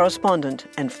foreign correspondent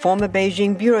and former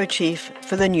Beijing bureau chief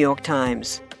for the New York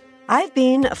Times. I've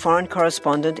been a foreign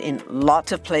correspondent in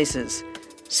lots of places: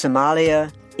 Somalia,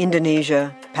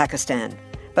 Indonesia, Pakistan.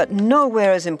 But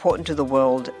nowhere as important to the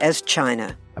world as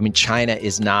China. I mean, China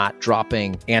is not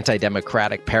dropping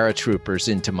anti-democratic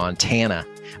paratroopers into Montana.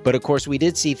 But of course, we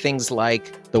did see things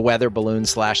like the weather balloon /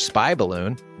 spy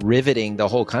balloon riveting the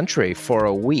whole country for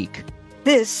a week.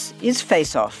 This is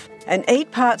Face Off, an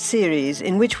 8-part series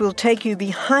in which we'll take you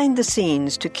behind the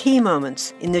scenes to key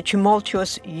moments in the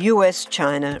tumultuous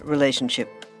U.S.-China relationship.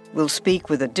 We'll speak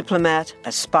with a diplomat,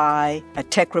 a spy, a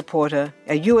tech reporter,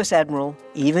 a U.S. admiral,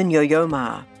 even Yo-Yo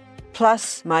Ma.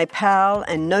 Plus, my pal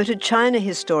and noted China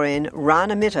historian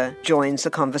Rana Mitter joins the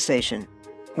conversation.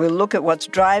 We'll look at what's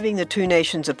driving the two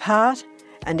nations apart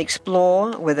and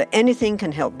explore whether anything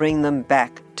can help bring them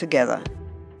back together.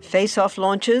 Face Off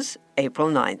launches April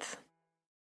 9th.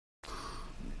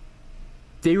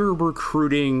 They were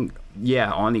recruiting,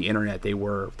 on the internet. They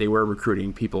were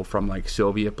recruiting people from like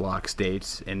Soviet bloc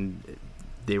states, and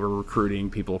they were recruiting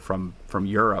people from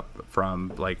Europe,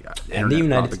 from like and the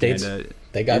United States.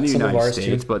 They got some of ours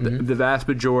too. But the vast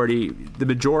majority of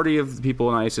the people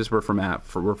in ISIS were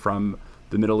from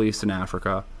the Middle East and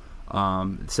Africa.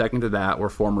 Second to that were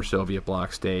former Soviet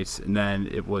bloc states, and then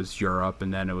it was Europe,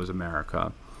 and then it was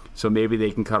America. So maybe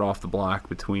they can cut off the block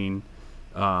between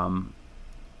like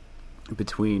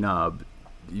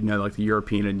the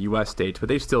European and U.S. states, but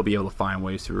they'd still be able to find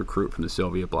ways to recruit from the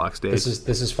Soviet bloc states.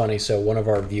 This is funny. So one of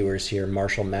our viewers here,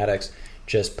 Marshall Maddox,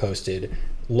 just posted,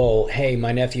 "Lol, hey,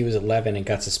 my nephew is 11 and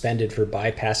got suspended for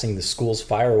bypassing the school's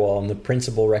firewall, and the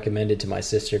principal recommended to my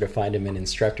sister to find him an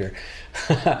instructor."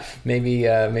 maybe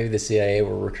the CIA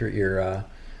will recruit your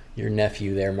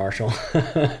nephew there, Marshall,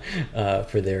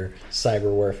 for their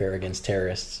cyber warfare against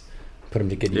terrorists. Put him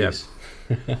to good use.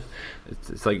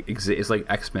 It's like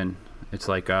X-Men. It's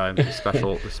like a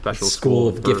special school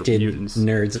of gifted mutants.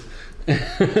 nerds.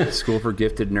 School for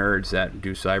gifted nerds that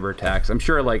do cyber attacks. I'm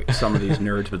sure like some of these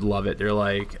nerds would love it. They're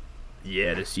like,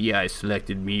 yeah, the CIA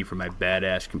selected me for my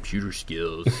badass computer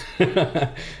skills.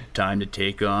 Time to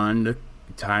take on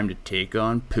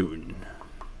Putin.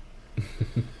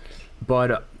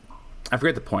 But I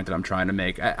forget the point that I'm trying to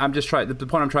make. The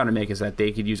point I'm trying to make is that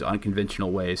they could use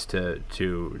unconventional ways to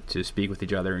speak with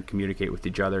each other and communicate with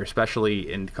each other,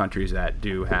 especially in countries that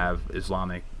do have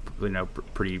Islamic,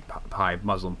 pretty high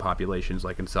Muslim populations,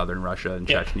 like in southern Russia and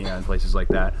Chechnya and places like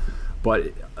that.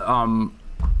 But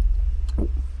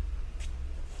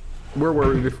where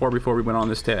were we before we went on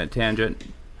this tangent?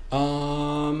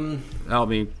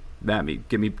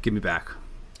 Give me back.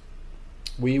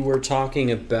 We were talking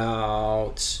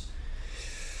about.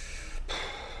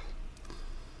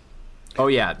 Oh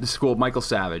yeah, the school, Michael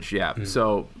Savage. Yeah. Mm-hmm.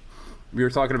 So we were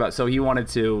talking about. So he wanted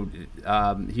to.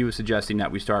 He was suggesting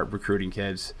that we start recruiting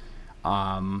kids,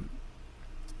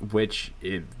 which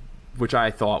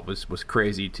I thought was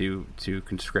crazy to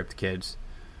conscript kids,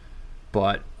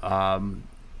 but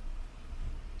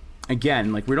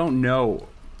again, like we don't know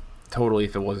totally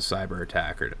if it was a cyber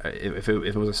attack or if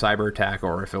it was a cyber attack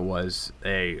or if it was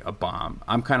a bomb.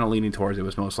 I'm kind of leaning towards it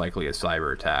was most likely a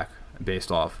cyber attack based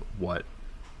off what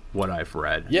I've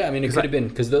read. Yeah, I mean, it could have been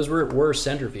because those were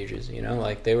centrifuges,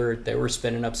 like they were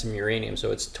spinning up some uranium,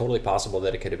 so it's totally possible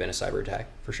that it could have been a cyber attack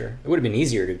for sure. It would have been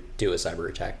easier to do a cyber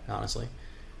attack, honestly.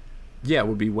 Yeah, it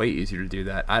would be way easier to do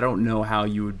that. I don't know how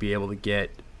you would be able to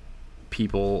get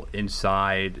people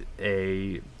inside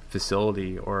a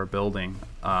facility or a building.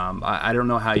 I don't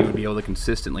know how you would be able to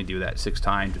consistently do that 6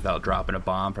 times without dropping a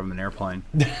bomb from an airplane.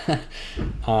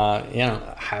 How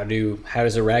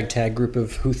does a ragtag group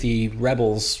of Houthi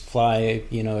rebels fly,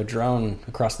 a drone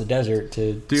across the desert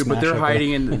to dude? But they're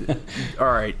hiding in. All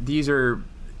right, these are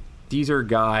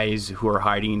guys who are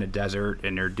hiding in the desert,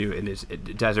 and they're in this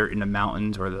desert in the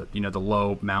mountains or the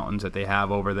low mountains that they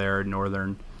have over there in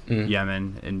northern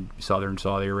Yemen and southern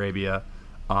Saudi Arabia.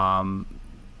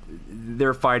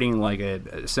 They're fighting like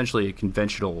essentially a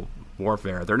conventional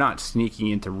warfare. They're not sneaking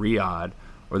into Riyadh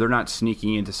or they're not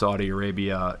sneaking into Saudi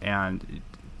Arabia and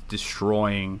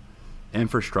destroying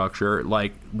infrastructure.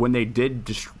 Like when they did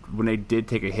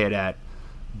take a hit at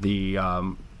the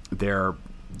their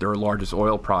largest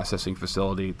oil processing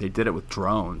facility, they did it with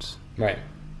drones. Right.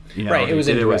 Right. It was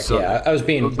indirect. I was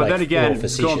being. But then again,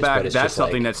 going back, that's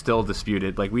something that's still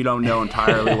disputed. Like we don't know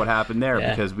entirely what happened there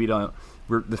because we don't.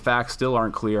 The facts still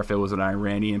aren't clear if it was an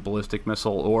Iranian ballistic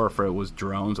missile or if it was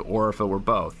drones or if it were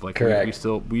both. Like we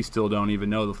still don't even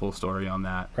know the full story on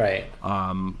that. Right.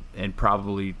 And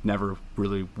probably never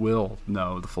really will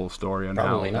know the full story on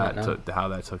how that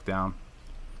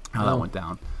went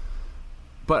down.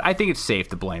 But I think it's safe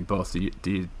to blame both the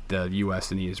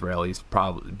U.S. and the Israelis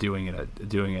probably doing it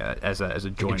as a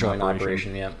joint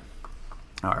operation. Yeah.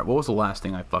 All right. What was the last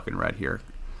thing I fucking read here?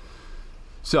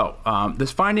 So, the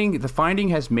finding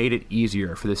has made it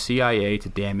easier for the CIA to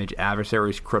damage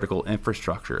adversaries' critical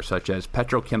infrastructure, such as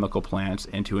petrochemical plants,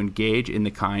 and to engage in the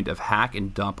kind of hack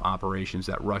and dump operations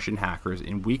that Russian hackers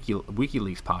in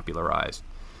WikiLeaks popularized,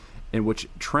 in which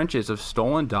trenches of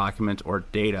stolen documents or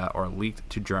data are leaked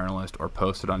to journalists or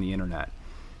posted on the internet.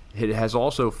 It has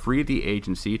also freed the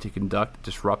agency to conduct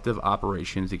disruptive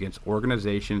operations against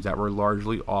organizations that were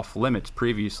largely off limits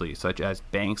previously, such as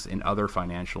banks and other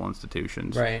financial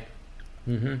institutions. Right.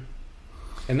 Mm-hmm.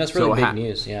 And that's really big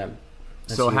news. Yeah.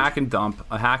 So huge. A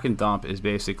hack and dump is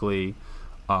basically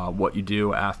what you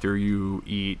do after you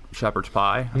eat shepherd's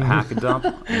pie. A hack and dump.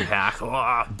 You hack.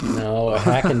 No, a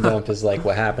hack and dump is like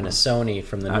what happened to Sony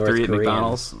from the North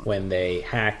Koreans when they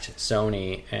hacked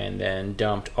Sony and then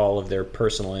dumped all of their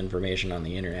personal information on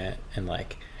the internet and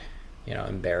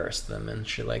embarrassed them and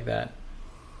shit like that.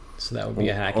 So that would be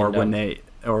a hack and dump. When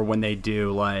they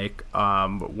do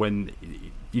when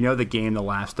the game The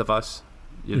Last of Us,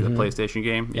 the PlayStation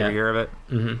game. You ever hear of it?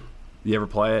 Mm-hmm. You ever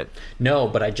play it? No,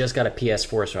 but I just got a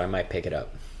PS4, so I might pick it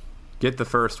up. get the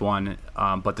first one,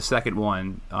 but the second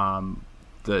one,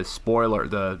 the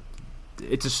spoiler,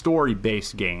 it's a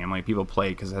story-based game. Like, people play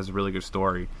it because it has a really good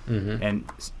story. Mm-hmm. And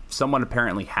someone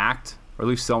apparently hacked, or at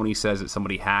least Sony says that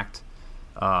somebody hacked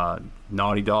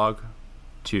Naughty Dog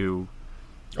to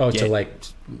like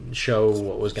show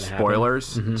what was going to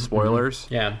happen. Spoilers.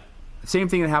 Mm-hmm. Yeah. Same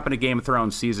thing that happened to Game of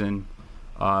Thrones season,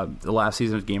 the last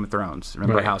season of Game of Thrones.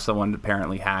 Remember how someone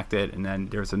apparently hacked it, and then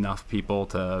there's enough people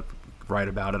to write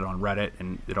about it on Reddit,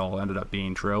 and it all ended up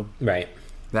being true. Right.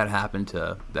 That happened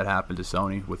to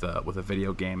Sony with a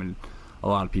video game, and a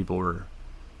lot of people were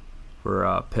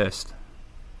pissed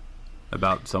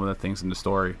about some of the things in the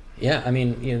story. Yeah, I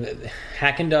mean,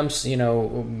 hack and dumps,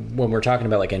 when we're talking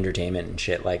about like entertainment and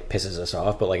shit, like pisses us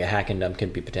off, but like a hack and dump can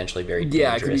be potentially very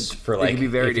dangerous for like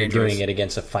if you're doing it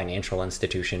against a financial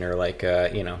institution or like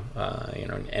an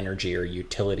energy or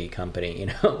utility company,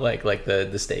 like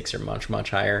the stakes are much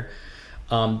higher.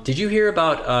 Did you hear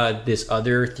about this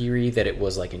other theory that it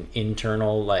was like an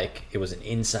internal, like it was an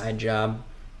inside job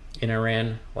in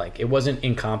Iran? Like it wasn't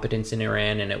incompetence in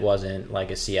Iran, and it wasn't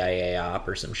like a CIA op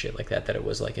or some shit like that, that it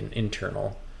was like an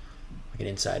internal, like an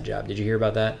inside job. Did you hear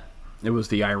about that? It was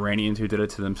the Iranians who did it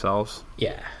to themselves?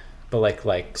 Yeah. But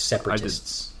like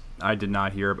separatists. I did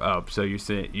not hear about, so you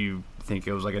think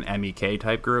it was like an MEK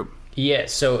type group? Yeah,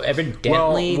 so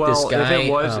evidently this guy.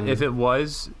 If it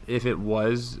was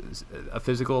a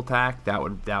physical attack, that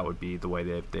would be the way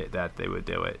that they would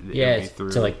do it. Yeah, it would be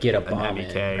through to like get a bomb an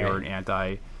MEK or an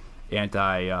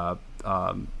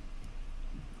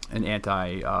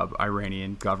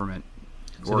anti-Iranian government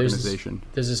organization.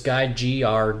 There's this guy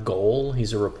GR Goal.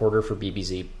 He's a reporter for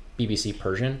BBC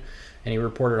Persian, and he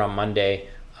reported on Monday,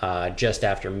 just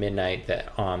after midnight,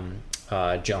 that on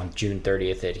June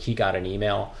 30th, that he got an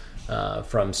email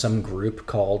from some group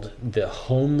called the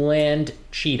Homeland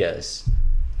Cheetahs. I'm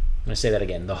going to say that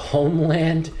again, the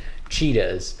Homeland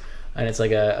Cheetahs. And it's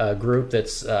like a group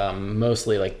that's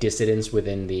mostly like dissidents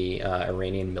within the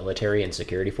Iranian military and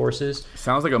security forces.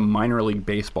 Sounds like a minor league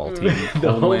baseball team.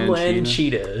 The Homeland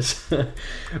Cheetahs.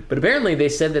 But apparently they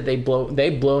said that they'd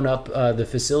blown up the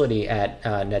facility at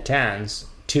Natanz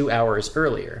 2 hours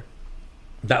earlier.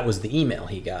 That was the email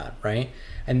he got, right?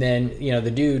 And then,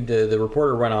 the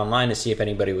reporter went online to see if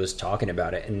anybody was talking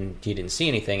about it, and he didn't see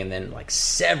anything. And then, like,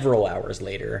 several hours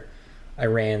later,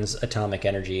 Iran's Atomic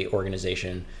Energy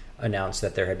Organization announced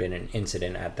that there had been an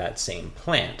incident at that same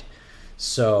plant.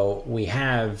 So we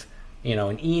have,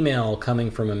 an email coming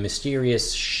from a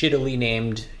mysterious, shittily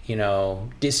named,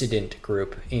 dissident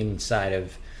group inside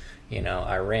of,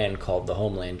 Iran called the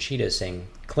Homeland Cheetahs,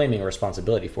 claiming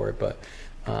responsibility for it, but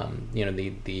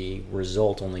the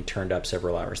result only turned up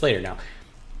several hours later. Now,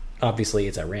 obviously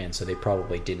it's Iran, so they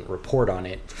probably didn't report on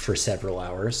it for several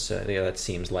hours. So that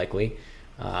seems likely.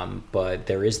 But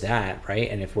there is that, right?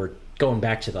 And if we're going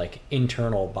back to like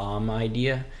internal bomb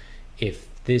idea, if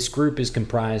this group is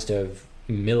comprised of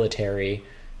military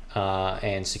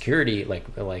and security,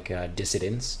 like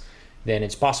dissidents, then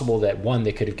it's possible that one,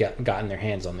 they could have gotten their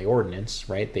hands on the ordnance,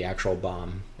 right? The actual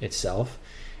bomb itself.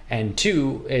 And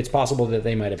two, it's possible that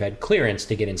they might have had clearance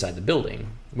to get inside the building,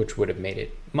 which would have made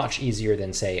it much easier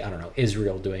than, say, I don't know,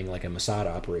 Israel doing like a Mossad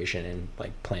operation and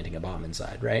like planting a bomb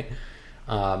inside, right?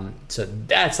 So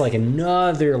that's like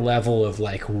another level of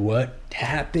like, what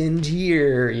happened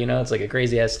here? It's like a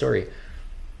crazy ass story.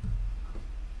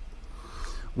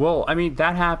 Well, I mean,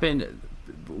 that happened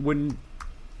when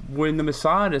the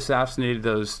Mossad assassinated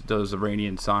those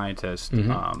Iranian scientists.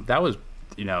 Mm-hmm. That was,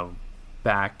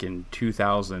 back in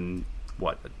 2000,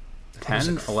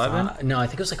 10, 11? No, I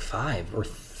think it was like 5 or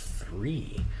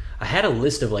 3. I had a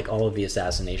list of like all of the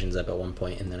assassinations up at one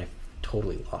point, and then I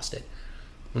totally lost it.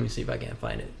 Let me see if I can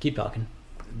find it. Keep talking.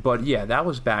 But yeah, that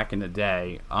was back in the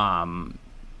day, at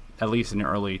least in the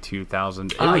early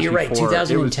 2000s. Oh, you're right,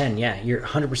 2010. Yeah, you're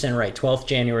 100% right. 12th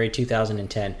January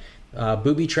 2010.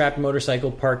 Booby-trapped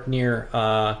motorcycle parked near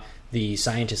the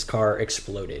scientist's car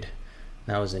exploded.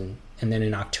 That was in... And then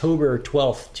in October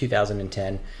 12th,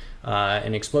 2010,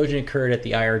 an explosion occurred at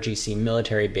the IRGC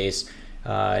military base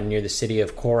near the city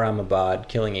of Khorramabad,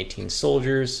 killing 18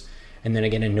 soldiers. And then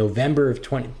again in November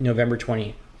 29th,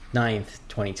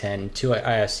 2010, two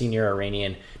senior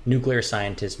Iranian nuclear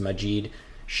scientist Majid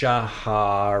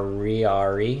Shahriari,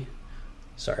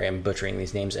 sorry, I'm butchering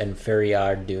these names, and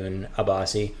Fariadun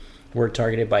Abbasi were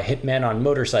targeted by hitmen on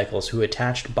motorcycles who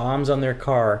attached bombs on their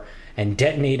car and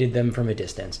detonated them from a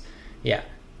distance. Yeah,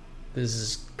 this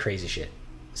is crazy shit.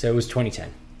 So it was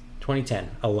 2010.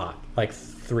 2010, a lot. Like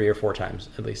 3 or 4 times,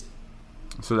 at least.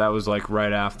 So that was like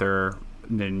right after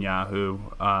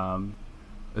Netanyahu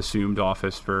assumed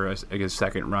office for his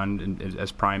second run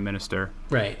as prime minister.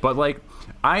 Right. But like,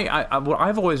 what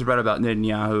I've always read about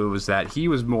Netanyahu was that he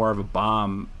was more of a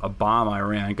bomb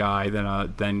Iran guy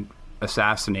than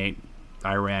assassinate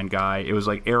Iran guy. It was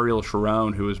like Ariel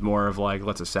Sharon who was more of like,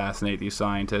 let's assassinate these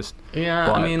scientists. Yeah,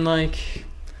 but, I mean, like,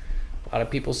 a lot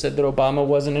of people said that Obama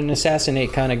wasn't an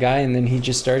assassinate kind of guy, and then he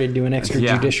just started doing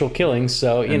extrajudicial killings.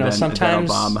 So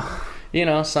sometimes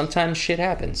sometimes shit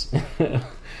happens.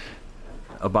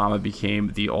 Obama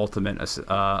became the ultimate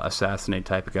assassinate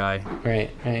type of guy.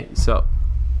 Right.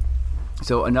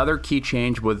 So another key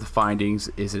change with the findings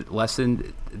is it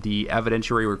lessened the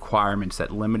evidentiary requirements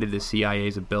that limited the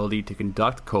CIA's ability to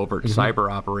conduct covert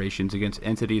cyber operations against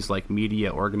entities like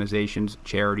media organizations,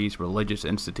 charities, religious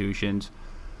institutions,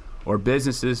 or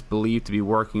businesses believed to be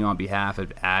working on behalf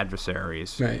of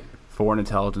adversaries, foreign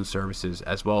intelligence services,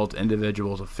 as well as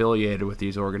individuals affiliated with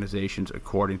these organizations,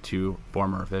 according to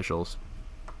former officials.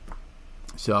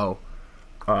 So,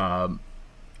 like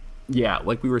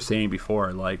we were saying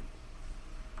before, like,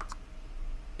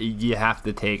 you have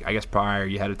to take, I guess prior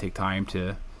you had to take time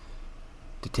to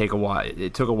take a while.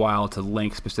 It took a while to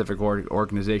link specific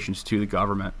organizations to the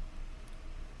government.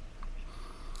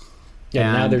 Yeah,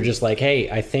 and now they're just like, hey,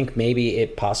 I think maybe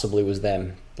it possibly was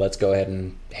them. Let's go ahead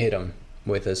and hit them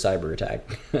with a cyber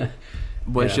attack.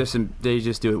 Well, it's just, they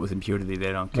just do it with impunity.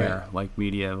 They don't care. Right. Like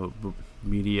media,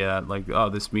 like, oh,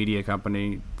 this media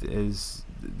company is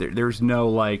there's no,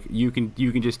 like, you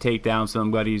can just take down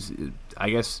somebody's,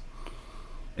 I guess.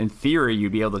 In theory,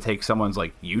 you'd be able to take someone's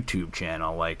like YouTube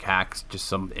channel, like hack just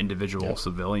some individual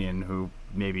civilian who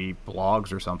maybe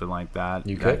blogs or something like that.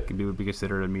 That would be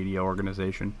considered a media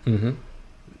organization. Mm-hmm.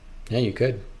 Yeah, you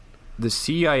could. The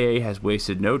CIA has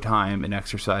wasted no time in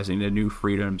exercising the new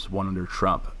freedoms won under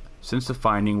Trump. Since the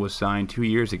finding was signed 2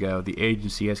 years ago, the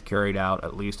agency has carried out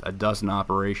at least a dozen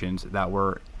operations that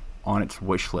were on its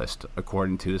wish list,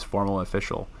 according to this formal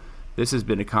official. This has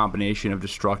been a combination of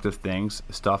destructive things,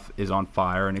 stuff is on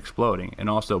fire and exploding, and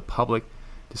also public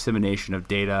dissemination of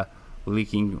data,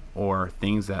 leaking, or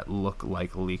things that look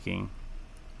like leaking.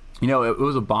 You know, it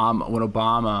was Obama, when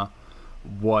Obama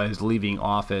was leaving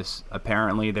office,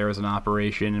 apparently there was an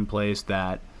operation in place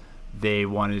that they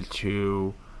wanted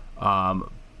to do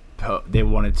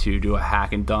a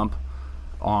hack and dump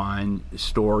on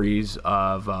stories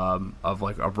of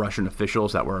Russian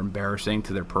officials that were embarrassing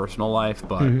to their personal life,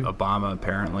 but Obama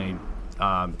apparently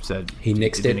said he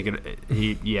nixed it.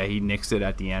 He nixed it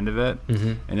at the end of it,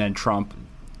 and then Trump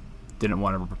didn't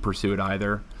want to pursue it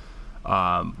either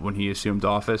when he assumed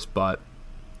office. But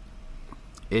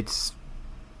I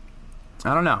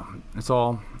don't know. It's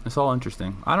all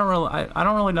interesting. I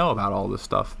don't really know about all this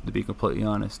stuff, to be completely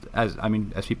honest. As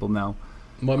people know.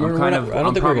 Well,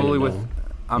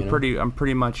 I'm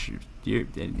pretty much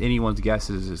anyone's guess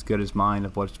is as good as mine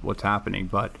of what's happening,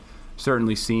 but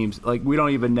certainly seems like we don't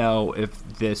even know if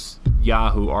this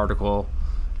Yahoo article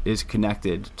is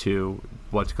connected to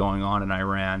what's going on in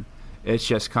Iran. It's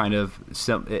just kind of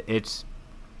it's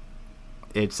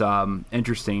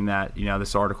interesting that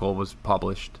this article was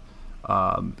published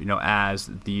as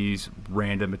these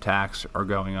random attacks are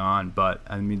going on, but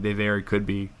I mean they very could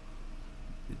be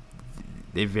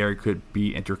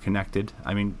interconnected.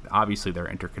 I mean, obviously they're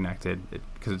interconnected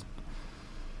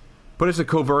but it's a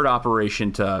covert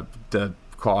operation to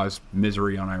cause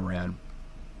misery on Iran.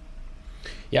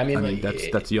 Yeah, I mean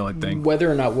that's the only thing. Whether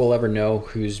or not we'll ever know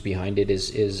who's behind it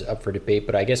is up for debate.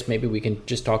 But I guess maybe we can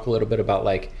just talk a little bit about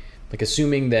like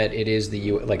assuming that it is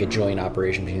like a joint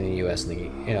operation between the U.S. and the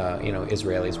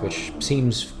Israelis, which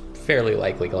seems fairly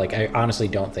likely. Like, I honestly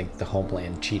don't think the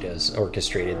Homeland cheetahs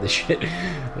orchestrated this shit.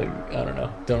 Like, I don't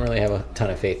know. Don't really have a ton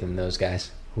of faith in those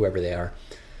guys, whoever they are.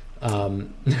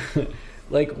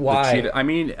 Like, why? I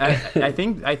mean, I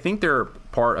think they're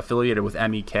part affiliated with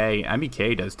MEK.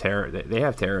 MEK does terror. They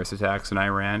have terrorist attacks in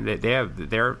Iran.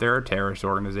 They're a terrorist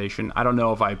organization. I don't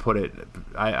know if I put it.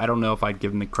 I don't know if I'd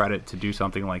give them the credit to do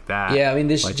something like that. Yeah, I mean,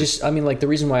 the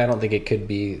reason why I don't think it could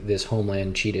be this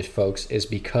Homeland cheetah folks is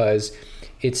because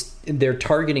they're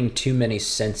targeting too many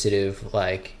sensitive,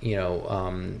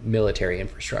 military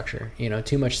infrastructure.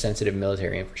 Too much sensitive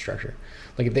military infrastructure.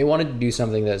 Like, if they wanted to do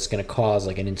something that's going to cause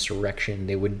like an insurrection,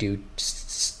 they would do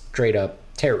straight up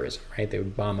terrorism, right? They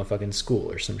would bomb a fucking school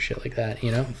or some shit like that.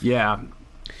 Yeah.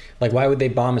 Like, why would they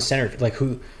bomb a center? Like,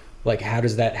 who? Like, how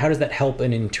does that help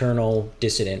an internal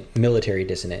dissident, military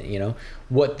dissident?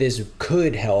 What this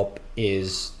could help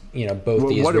is both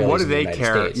the Israelis and the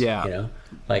United States. Yeah.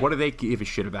 What do they give a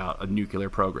shit about a nuclear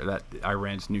program, that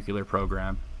Iran's nuclear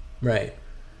program? Right.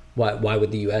 Why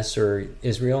would the U.S. or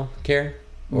Israel care?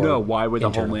 No, why would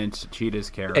internal. the Homeland Cheetahs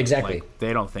care? Exactly. Like,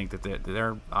 they don't think that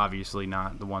they're obviously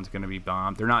not the ones going to be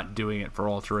bombed. They're not doing it for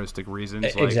altruistic reasons.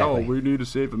 Like, Exactly. oh, we need to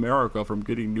save America from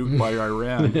getting nuked by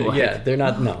Iran. Like, Yeah, they're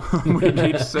not. No. we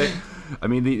need to say. I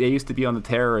mean, they used to be on the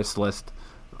terrorist list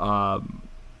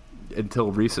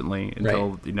until recently.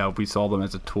 Until Right. we saw them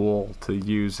as a tool to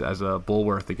use as a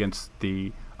bulwark against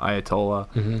the Ayatollah.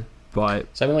 Mm-hmm. But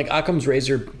So I mean, like Occam's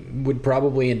razor would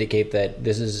probably indicate that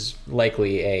this is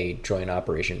likely a joint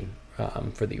operation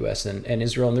for the U.S. and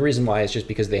Israel, and the reason why is just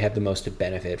because they have the most to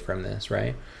benefit from this,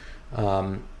 right?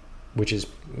 Which is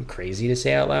crazy to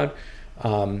say out loud.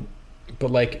 But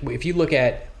like, if you look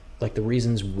at like the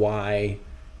reasons why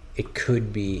it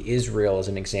could be Israel as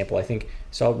an example, I think I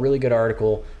saw a really good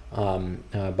article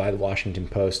by the Washington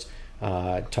Post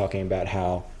talking about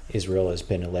how Israel has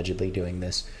been allegedly doing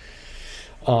this.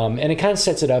 And it kind of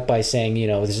sets it up by saying,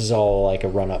 this is all like a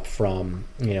run up from,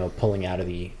 pulling out of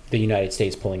the United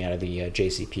States pulling out of the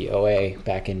JCPOA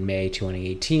back in May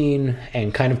 2018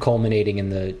 and kind of culminating in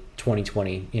the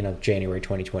 2020, January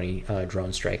 2020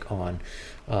 drone strike on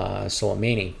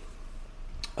Soleimani.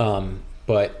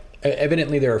 But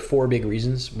evidently there are 4 big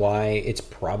reasons why it's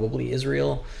probably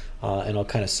Israel. And I'll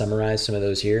kind of summarize some of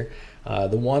those here.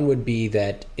 The one would be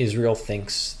that Israel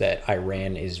thinks that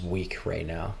Iran is weak right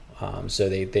now. So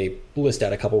they list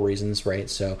out a couple reasons, right?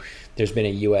 So there's been a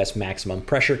U.S. maximum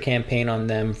pressure campaign on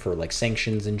them for like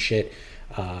sanctions and shit.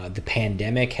 The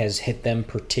pandemic has hit them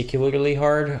particularly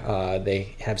hard.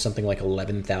 They have something like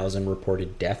 11,000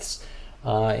 reported deaths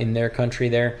in their country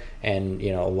there, and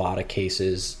a lot of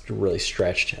cases, really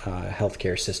stretched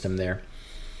healthcare system there.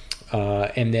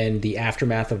 And then the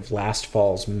aftermath of last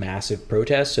fall's massive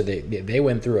protests. So they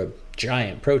went through a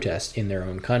giant protest in their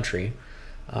own country.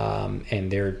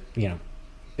 And they're,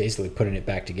 basically putting it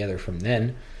back together from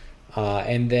then.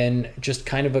 And then just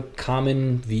kind of a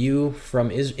common view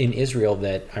in Israel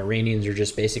that Iranians are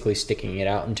just basically sticking it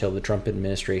out until the Trump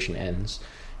administration ends,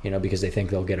 because they think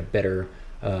they'll get a better,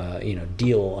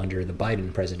 deal under the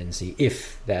Biden presidency,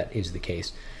 if that is the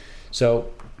case. So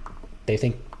they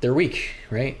think they're weak,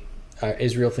 right?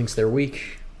 Israel thinks they're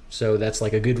weak. So that's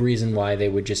like a good reason why they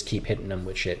would just keep hitting them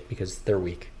with shit, because they're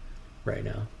weak right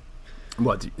now.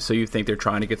 what? So you think they're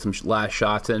trying to get some last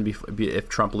shots in if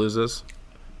Trump loses?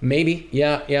 Maybe,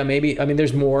 yeah, maybe. I mean,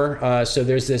 there's more. So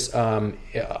there's this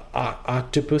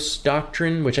octopus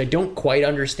doctrine, which I don't quite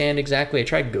understand exactly. I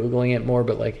tried Googling it more,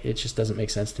 but like it just doesn't make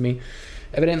sense to me.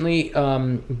 Evidently,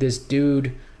 this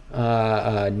dude,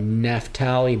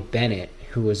 Naftali Bennett,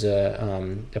 who was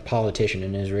a politician,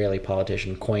 an Israeli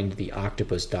politician, coined the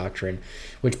octopus doctrine,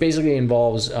 which basically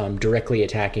involves directly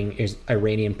attacking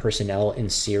Iranian personnel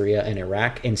in Syria and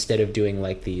Iraq instead of doing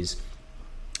like these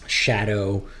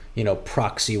shadow,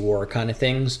 proxy war kind of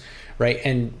things, right?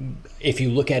 And if you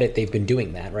look at it, they've been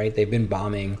doing that, right? They've been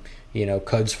bombing,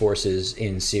 Quds forces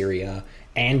in Syria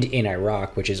and in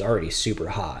Iraq, which is already super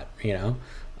hot,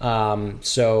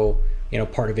 So,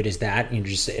 part of it is that,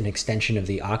 just an extension of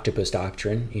the octopus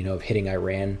doctrine, of hitting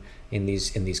Iran in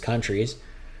these countries.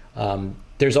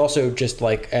 There's also, just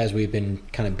like as we've been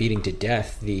kind of beating to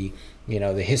death, the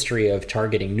history of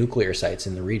targeting nuclear sites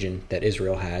in the region that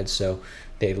Israel had. So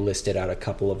they listed out a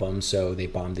couple of them. So they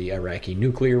bombed the Iraqi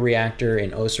nuclear reactor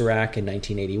in Osirak in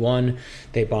 1981.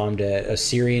 They bombed a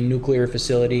Syrian nuclear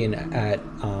facility at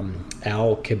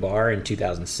Al-Kibar in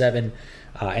 2007.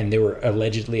 And they were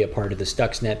allegedly a part of the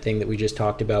Stuxnet thing that we just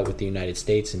talked about with the United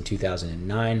States in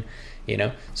 2009.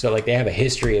 So like they have a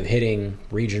history of hitting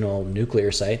regional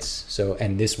nuclear sites. So,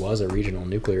 and this was a regional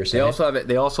nuclear site.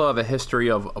 They also have a history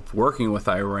of working with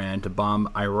Iran to bomb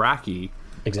Iraqi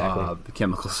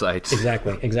chemical sites.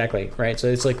 Exactly. Right. So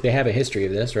it's like they have a history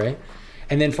of this, right?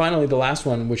 And then finally, the last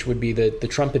one, which would be the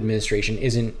Trump administration,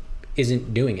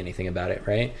 isn't doing anything about it,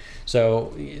 right?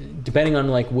 So depending on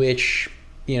like which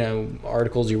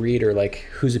articles you read or like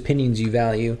whose opinions you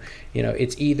value,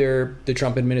 it's either the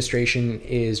Trump administration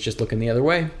is just looking the other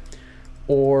way,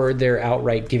 or they're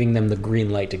outright giving them the green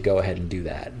light to go ahead and do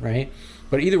that, right?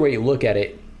 But either way you look at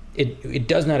it, it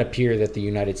does not appear that the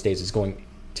United States is going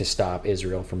to stop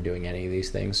Israel from doing any of these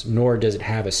things, nor does it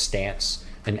have a stance,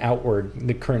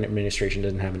 the current administration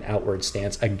doesn't have an outward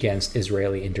stance against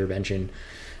Israeli intervention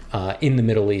in the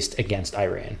Middle East against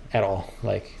Iran at all.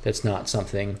 Like that's not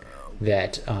something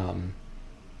that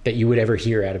you would ever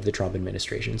hear out of the Trump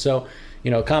administration. So,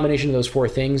 a combination of those four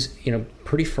things,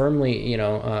 pretty firmly,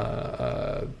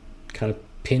 kind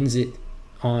of pins it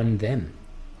on them.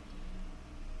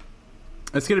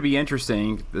 It's going to be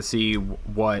interesting to see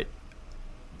what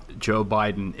Joe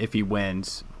Biden, if he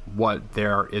wins, what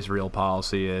their Israel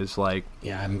policy is like.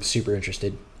 Yeah, I'm super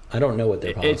interested. I don't know what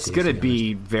their policy It's going to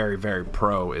be very, very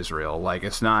pro-Israel. Like,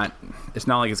 it's not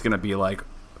like it's going to be like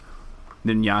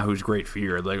Netanyahu's great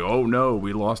fear. Like, oh no,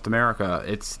 we lost America.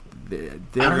 They're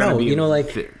going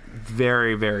to be,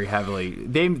 very, very heavily.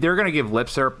 They're going to give lip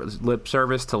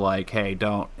service to like, hey,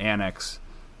 don't annex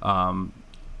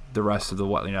the rest of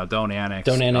the don't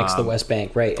annex the West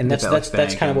Bank, right? And that's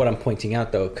kind of what I'm pointing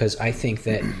out, though, because I think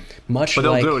that but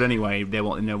they'll do it anyway. They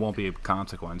won't, and there won't be a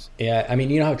consequence. Yeah, I mean,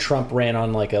 you know how Trump ran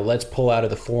on like a let's pull out of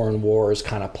the foreign wars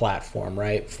kind of platform,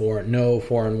 right? No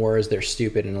foreign wars, they're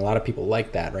stupid, and a lot of people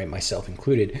like that, right? Myself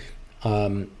included.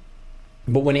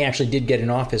 But when he actually did get in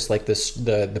office, like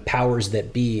the powers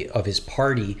that be of his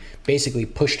party basically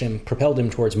propelled him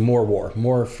towards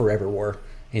more forever war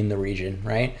in the region,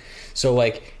 right? So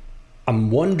like,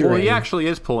 I'm wondering. Well, he actually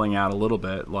is pulling out a little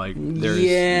bit. Like,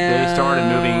 they started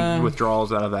moving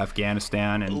withdrawals out of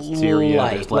Afghanistan and Syria.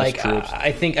 There's less troops.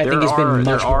 I think he's been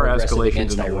much more aggressive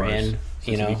against Iran.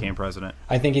 Since he became president.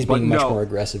 I think he's being much more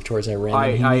aggressive towards Iran.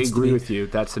 I agree with you.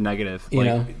 That's the negative.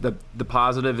 The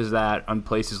positive is that on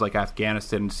places like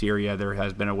Afghanistan and Syria, there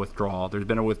has been a withdrawal. There's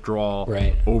been a withdrawal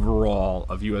overall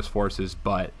of U.S. forces,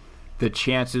 but the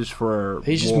chances for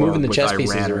he's just moving the chess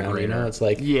pieces around. It's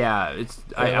like I'm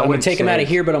gonna take him out of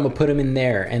here, but I'm gonna put him in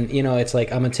there, and it's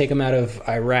like I'm gonna take him out of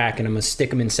Iraq and I'm gonna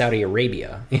stick him in Saudi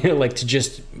Arabia. Like to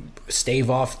just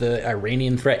stave off the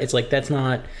Iranian threat. It's like that's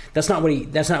not what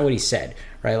he said,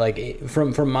 right? Like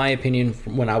from my opinion,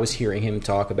 when I was hearing him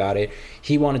talk about it,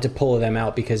 he wanted to pull them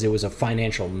out because it was a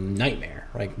financial nightmare.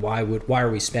 Like why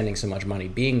are we spending so much money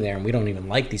being there and we don't even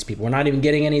like these people? We're not even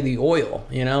getting any of the oil.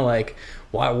 Like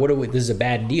why? This is a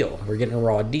bad deal. We're getting a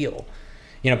raw deal.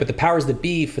 But the powers that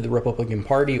be for the Republican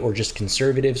Party or just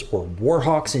conservatives or war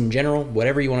hawks in general,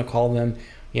 whatever you want to call them,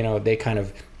 they kind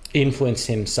of influenced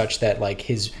him such that like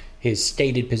his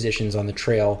stated positions on the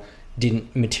trail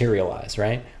didn't materialize,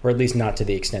 right? Or at least not to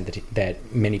the extent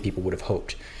that many people would have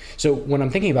hoped. So when I'm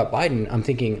thinking about Biden, I'm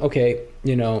thinking, okay,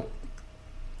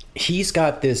 he's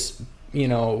got this,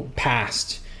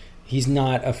 past. He's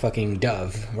not a fucking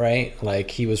dove, right?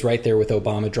 Like he was right there with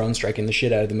Obama drone striking the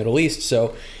shit out of the Middle East.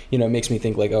 So, it makes me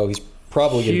think like, oh, he's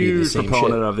probably going to be the same huge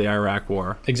proponent of the Iraq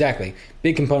War. Exactly.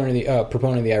 Big proponent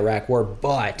of the Iraq War,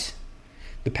 but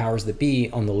the powers that be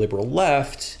on the liberal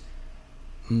left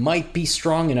might be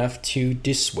strong enough to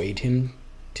dissuade him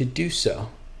to do so.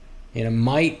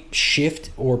 Might shift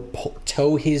or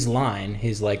toe his line,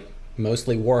 his like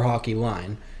mostly war hockey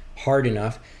line, hard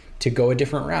enough to go a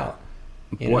different route.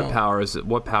 What powers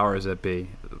it be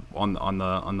on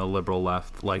the liberal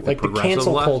left, like the progressive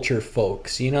cancel left? Culture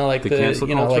folks, like the cancel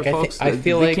culture folks. I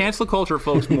feel the like cancel culture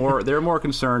folks they're more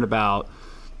concerned about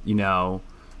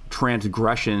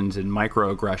transgressions and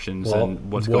microaggressions and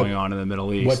what's going on in the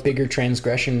Middle East. What bigger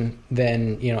transgression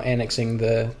than annexing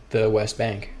the West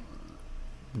Bank?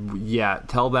 Yeah,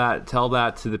 tell that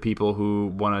to the people who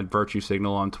want to virtue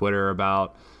signal on Twitter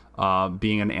about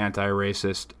being an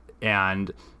anti-racist,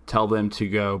 and tell them to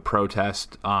go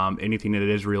protest anything that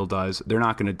Israel does. They're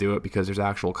not going to do it because there's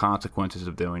actual consequences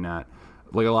of doing that.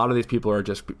 Like a lot of these people are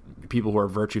just people who are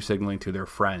virtue signaling to their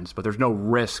friends, but there's no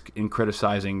risk in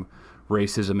criticizing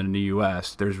racism in the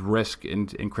U.S. There's risk in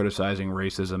criticizing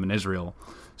racism in Israel.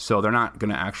 So they're not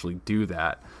going to actually do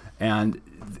that. And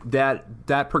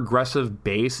that progressive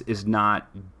base is not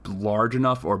large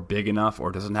enough or big enough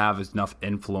or doesn't have enough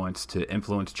influence to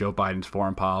influence Joe Biden's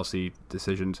foreign policy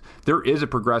decisions. There is a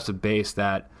progressive base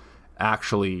that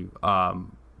actually,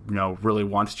 really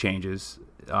wants changes.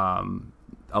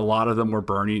 A lot of them were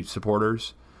Bernie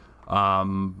supporters.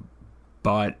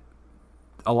 But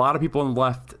a lot of people on the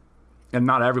left, and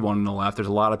not everyone on the left, there's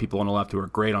a lot of people on the left who are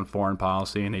great on foreign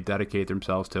policy and they dedicate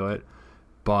themselves to it.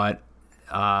 But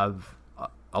a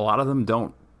lot of them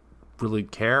don't really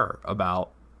care about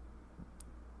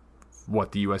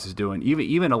what the U.S. is doing.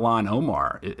 Even Ilhan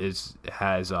Omar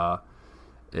has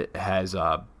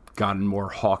gotten more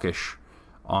hawkish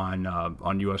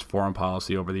on U.S. foreign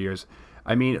policy over the years.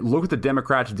 I mean, look what the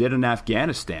Democrats did in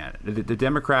Afghanistan. The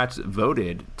Democrats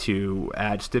voted to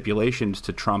add stipulations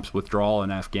to Trump's withdrawal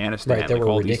in Afghanistan, right, like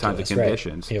all these kinds of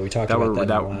conditions. Right. Yeah, we talked about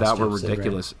that were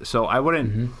ridiculous. Right. So I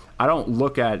wouldn't. I don't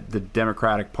look at the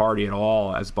Democratic Party at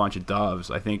all as a bunch of doves.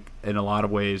 I think in a lot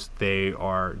of ways they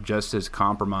are just as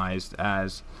compromised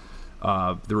as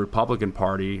the Republican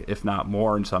Party, if not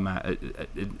more in some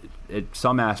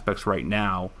aspects right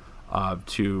now.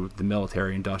 To the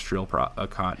military-industrial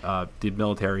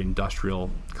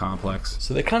complex.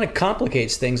 So that kind of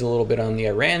complicates things a little bit on the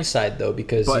Iran side, though,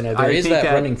 because there is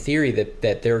that running theory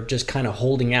that they're just kind of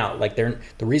holding out. Like the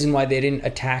reason why they didn't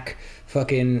attack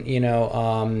fucking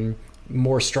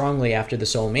more strongly after the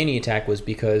Soleimani attack was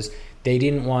because They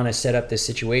didn't want to set up this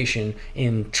situation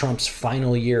in Trump's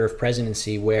final year of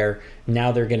presidency where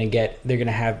now they're going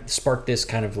to have spark this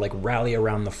kind of like rally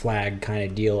around the flag kind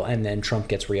of deal, and then Trump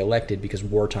gets reelected, because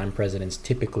wartime presidents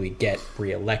typically get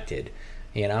reelected,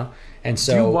 you know? And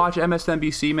so, do you watch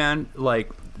MSNBC, man? Like,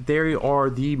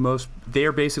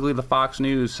 they're basically the Fox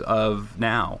News of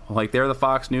now. Like, they're the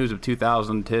Fox News of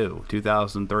 2002,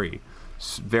 2003.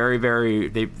 Very, very,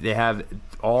 they have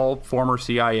all former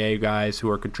CIA guys who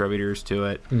are contributors to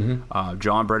it. Mm-hmm.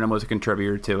 John Brennan was a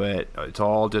contributor to it. It's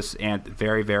all just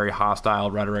very, very hostile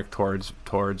rhetoric towards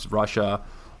Russia,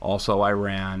 also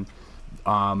Iran.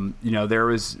 There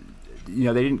was,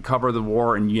 they didn't cover the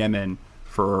war in Yemen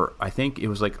for, I think it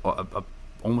was like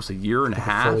almost a year and a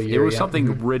half. It was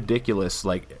something ridiculous,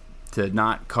 like to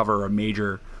not cover a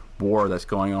major war that's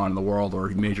going on in the world or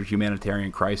a major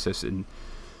humanitarian crisis in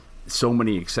so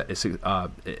many so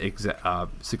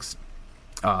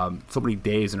many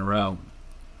days in a row.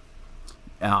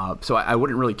 So I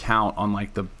wouldn't really count on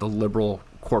like the liberal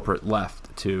corporate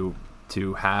left to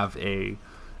have a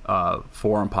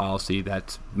foreign policy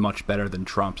that's much better than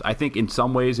Trump's. I think in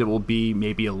some ways it will be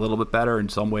maybe a little bit better. In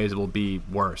some ways it will be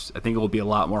worse. I think it will be a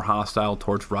lot more hostile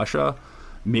towards Russia,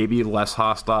 maybe less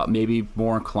hostile, maybe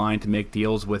more inclined to make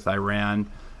deals with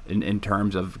Iran in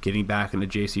terms of getting back into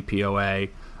JCPOA.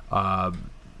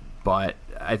 But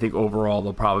I think overall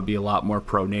they'll probably be a lot more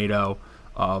pro-NATO,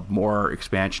 more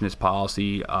expansionist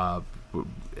policy on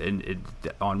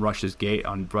Russia's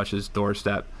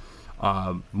doorstep,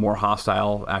 more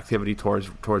hostile activity towards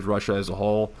Russia as a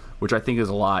whole, which I think is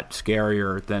a lot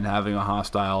scarier than having a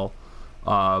hostile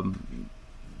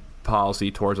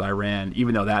policy towards Iran,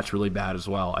 even though that's really bad as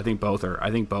well. I think both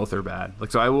are bad.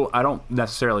 Like, so I don't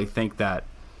necessarily think that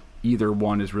either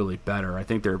one is really better. I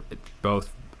think they're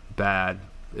both bad,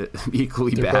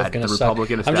 equally bad. The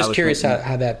Republican establishment. I'm just curious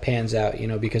how that pans out,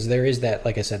 because there is that,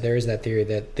 like I said, there is that theory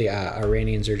that the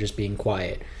Iranians are just being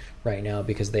quiet right now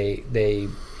because they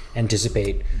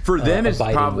anticipate for them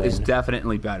it's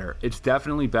definitely better. It's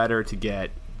definitely better to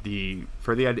get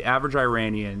for the average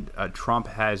Iranian. Trump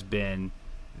has been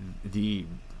the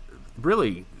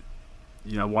really,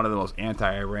 one of the most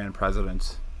anti-Iran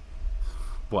presidents.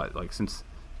 What, like since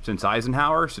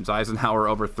Eisenhower? Since Eisenhower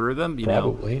overthrew them,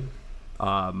 probably.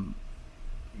 I'd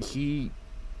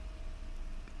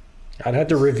have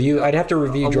to review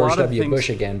George W. Bush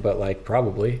again, but like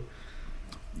probably.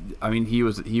 I mean, he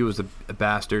was a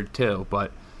bastard too,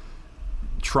 but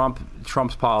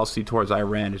Trump's policy towards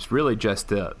Iran is really just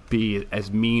to be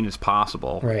as mean as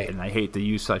possible. Right. And I hate to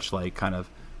use such like kind of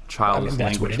childish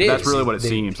language. That's really what it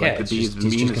seems like, to be as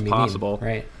mean as possible.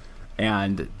 Right.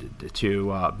 And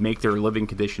to make their living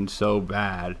conditions so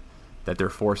bad that they're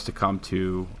forced to come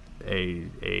to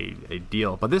a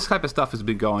deal. But this type of stuff has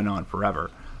been going on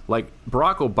forever. Like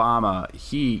Barack Obama,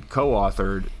 he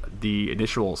co-authored the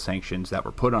initial sanctions that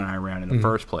were put on Iran in the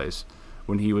first place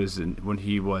when he was in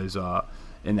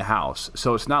the House.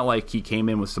 So it's not like he came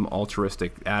in with some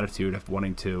altruistic attitude of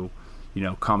wanting to,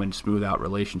 come and smooth out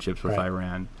relationships with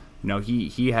Iran.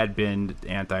 He had been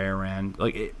anti-Iran.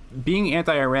 Being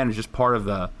anti-Iran is just part of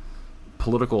the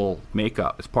political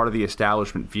makeup. It's part of the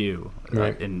establishment view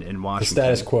in Washington. The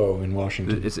status quo in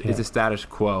Washington. It's a status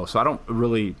quo. So I don't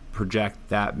really project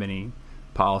that many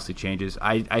policy changes.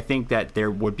 I think that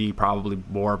there would be probably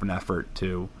more of an effort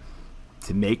to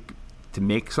make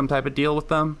some type of deal with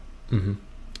them.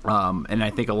 Mm-hmm. And I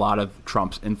think a lot of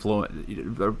Trump's influence.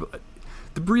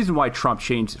 The reason why Trump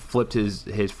flipped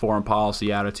his foreign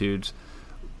policy attitudes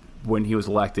when he was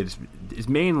elected is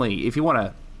mainly, if you want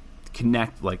to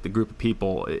connect like the group of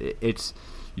people, it's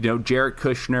Jared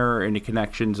Kushner and the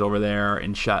connections over there,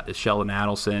 and Sheldon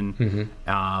Adelson,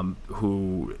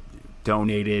 who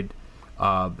donated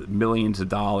millions of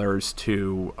dollars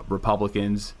to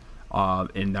Republicans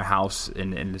in the House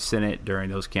and in the Senate during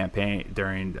those during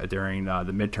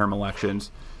the midterm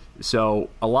elections. So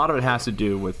a lot of it has to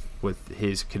do with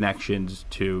his connections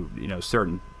to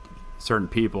certain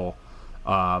people.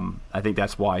 I think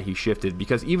that's why he shifted,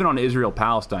 because even on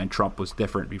Israel-Palestine, Trump was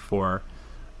different before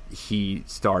he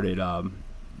started.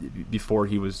 Before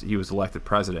he was elected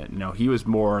president, he was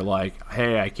more like,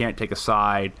 "Hey, I can't take a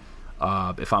side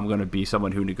if I'm going to be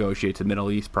someone who negotiates the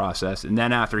Middle East process." And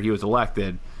then after he was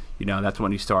elected, that's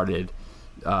when he started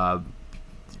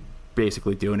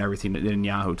basically doing everything that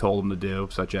Netanyahu told him to do,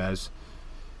 such as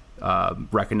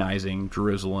recognizing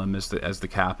Jerusalem as the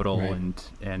capital,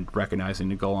 and recognizing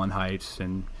the Golan Heights,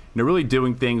 and really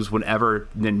doing things whenever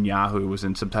Netanyahu was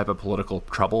in some type of political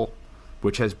trouble,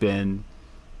 which has been,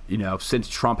 since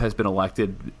Trump has been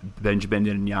elected, Benjamin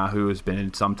Netanyahu has been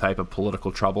in some type of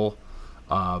political trouble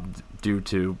due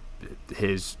to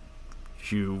his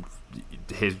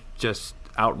his just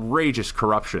outrageous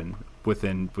corruption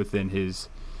between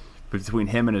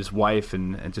him and his wife,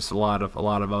 and just a lot of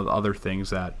other things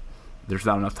that there's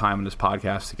not enough time in this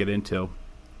podcast to get into.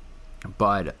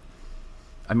 But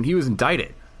I mean, he was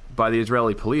indicted by the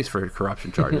Israeli police for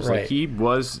corruption charges. Right. Like he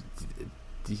was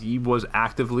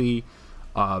actively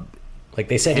like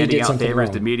they said he handing did out something favors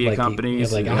wrong. to media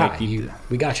companies. Like,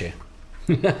 we got you.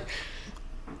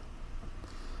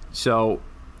 So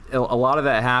a lot of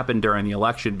that happened during the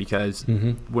election because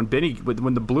when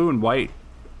the blue and white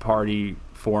party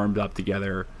formed up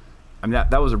together, I mean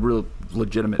that was a real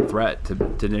legitimate threat to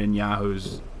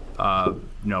Netanyahu's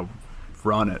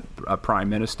run at prime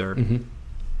minister.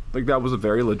 Like that was a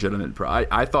very legitimate.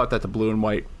 I thought that the blue and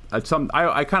white. I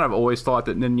kind of always thought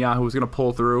that Netanyahu was going to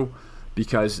pull through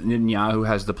because Netanyahu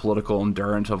has the political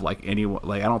endurance of like anyone.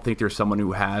 Like I don't think there's someone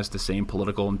who has the same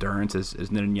political endurance as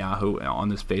Netanyahu on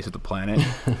this face of the planet.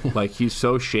 Like he's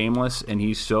so shameless and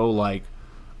he's so like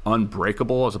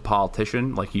unbreakable as a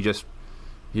politician. Like I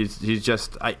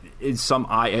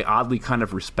oddly kind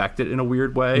of respect it in a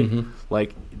weird way.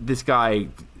 Like this guy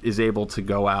is able to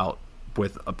go out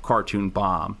with a cartoon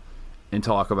bomb and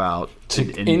talk about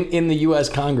in the U.S.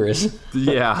 Congress.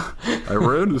 Yeah,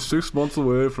 Iran is 6 months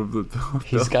away from the.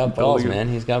 He's got balls, man.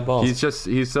 He's got balls.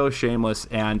 He's so shameless,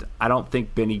 and I don't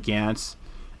think Benny Gantz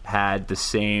had the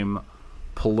same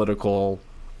political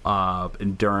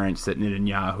endurance that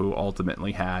Netanyahu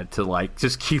ultimately had to like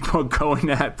just keep on going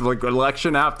at like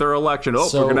election after election. We're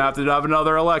gonna have to have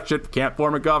another election. Can't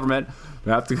form a government.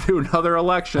 We have to do another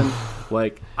election.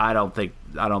 Like I don't think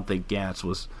Gantz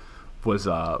was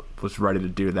ready to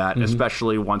do that,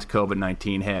 especially once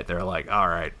COVID-19 hit. They're like, all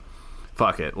right,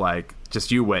 fuck it, like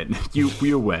just you win,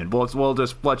 you win. Let's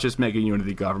just make a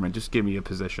unity government. Just give me a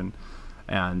position,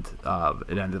 and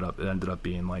it ended up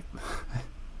being like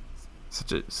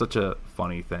such a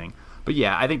funny thing. But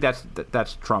yeah, I think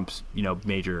that's Trump's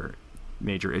major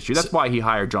issue. That's why he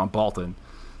hired John Bolton,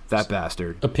 that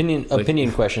bastard.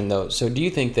 Opinion question though. So do you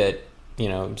think that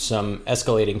some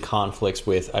escalating conflicts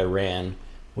with Iran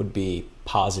would be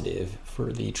positive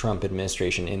for the Trump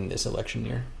administration in this election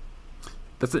year?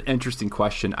 That's an interesting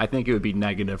question. I think it would be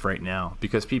negative right now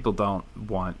because people don't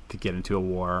want to get into a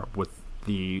war with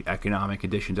the economic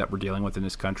conditions that we're dealing with in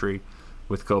this country,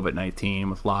 with COVID-19,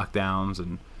 with lockdowns,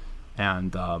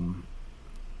 and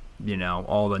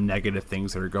all the negative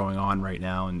things that are going on right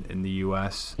now in the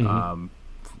U.S.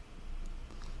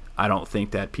 I don't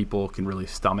think that people can really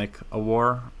stomach a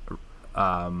war.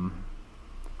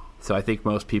 So I think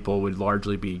most people would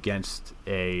largely be against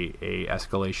a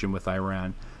escalation with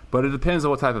Iran. But it depends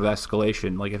on what type of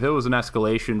escalation. Like if it was an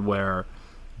escalation where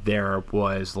there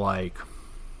was like,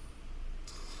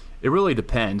 it really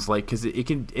depends. Like because it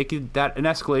can that an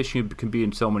escalation can be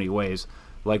in so many ways.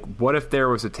 Like what if there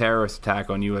was a terrorist attack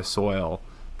on U.S. soil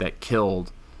that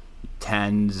killed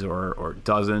tens or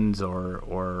dozens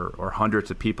or hundreds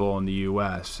of people in the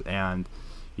U.S. and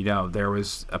there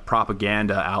was a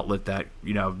propaganda outlet that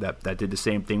that did the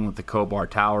same thing with the Khobar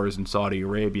Towers in Saudi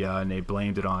Arabia, and they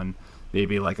blamed it on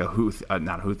maybe like a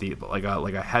not Houthi, but like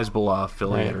a Hezbollah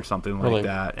affiliate or something like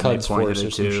that. And Quds Force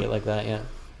or some shit like that. Yeah.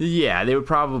 Yeah, they would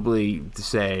probably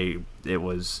say it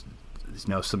was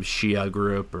some Shia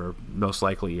group or most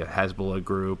likely a Hezbollah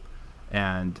group,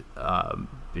 and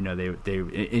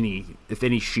if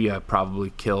any Shia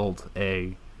probably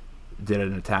did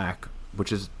an attack,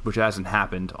 which hasn't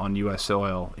happened on U.S.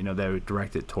 soil. They would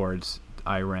direct it towards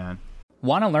Iran.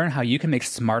 Want to learn how you can make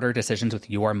smarter decisions with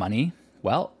your money?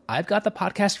 Well, I've got the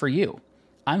podcast for you.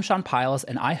 I'm Sean Piles,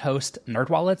 and I host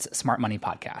NerdWallet's Smart Money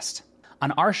Podcast.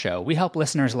 On our show, we help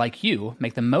listeners like you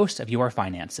make the most of your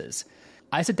finances.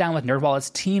 I sit down with NerdWallet's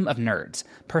team of nerds,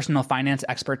 personal finance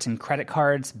experts in credit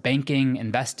cards, banking,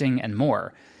 investing, and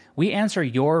more. We answer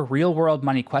your real-world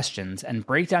money questions and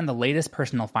break down the latest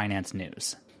personal finance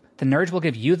news. The Nerds will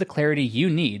give you the clarity you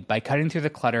need by cutting through the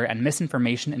clutter and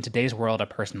misinformation in today's world of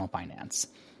personal finance.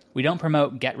 We don't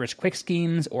promote get-rich-quick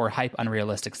schemes or hype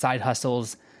unrealistic side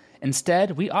hustles.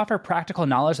 Instead, we offer practical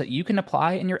knowledge that you can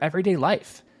apply in your everyday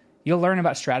life. You'll learn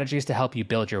about strategies to help you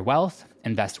build your wealth,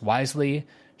 invest wisely,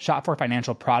 shop for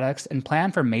financial products, and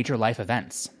plan for major life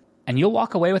events. And you'll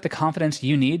walk away with the confidence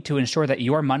you need to ensure that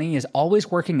your money is always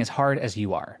working as hard as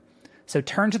you are. So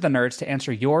turn to the Nerds to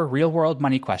answer your real-world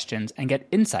money questions and get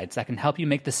insights that can help you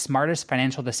make the smartest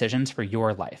financial decisions for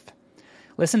your life.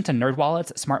 Listen to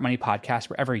NerdWallet's Smart Money Podcast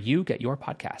wherever you get your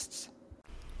podcasts.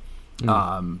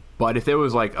 But if there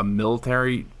was like a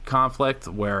military conflict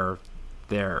where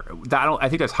I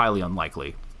think that's highly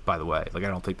unlikely, by the way. Like I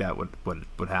don't think that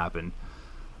would happen.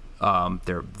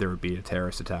 There would be a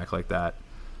terrorist attack like that.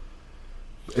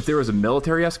 If there was a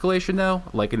military escalation, though,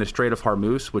 like in the Strait of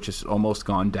Hormuz, which has almost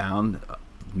gone down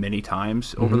many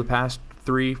times over the past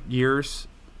 3 years,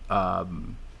 I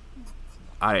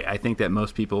think that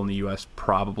most people in the U.S.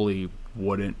 probably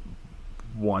wouldn't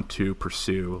want to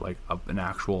pursue like an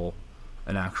actual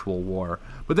war.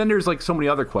 But then there's like so many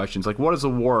other questions, like what does a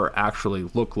war actually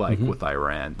look like with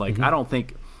Iran? Like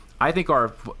I think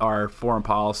our foreign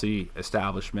policy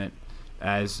establishment,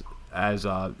 as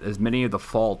many of the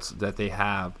faults that they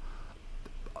have,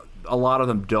 a lot of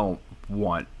them don't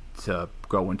want to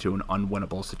go into an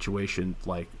unwinnable situation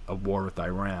like a war with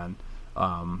Iran.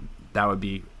 That would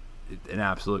be an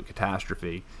absolute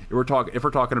catastrophe. If we're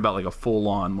talking about like a full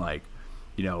on, like,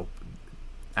 you know,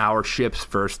 our ships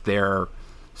versus their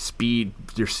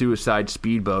suicide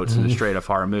speedboats in the Strait of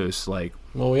Hormuz, like,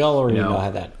 well, we all already know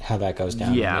how that goes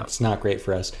down. Yeah, it's not great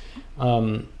for us.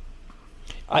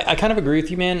 I kind of agree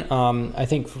with you, man. I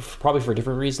think probably for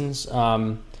different reasons.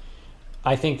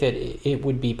 I think that it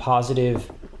would be positive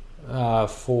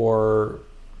for,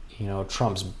 you know,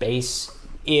 Trump's base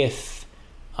if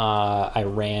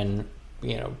Iran,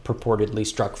 you know, purportedly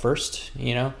struck first.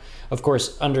 You know, of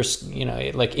course,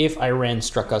 like if Iran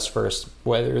struck us first,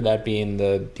 whether that be in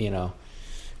the, you know,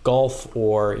 Gulf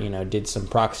or, you know, did some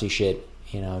proxy shit,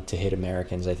 you know, to hit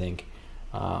Americans, I think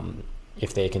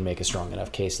if they can make a strong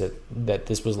enough case that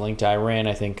this was linked to Iran,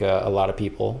 I think a lot of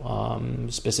people,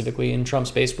 specifically in Trump's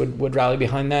base, would rally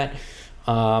behind that.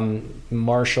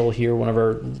 Marshall here, one of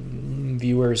our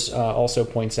viewers, also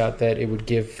points out that it would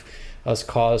give us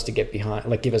cause to get behind,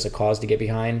 like give us a cause to get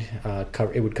behind.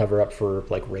 It would cover up for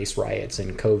like race riots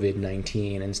and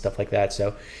COVID-19 and stuff like that.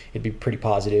 So it'd be pretty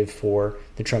positive for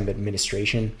the Trump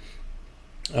administration,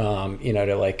 you know,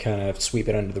 to like kind of sweep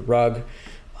it under the rug.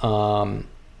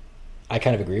 I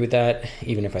kind of agree with that,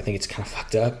 even if I think it's kind of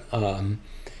fucked up.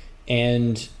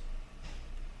 And,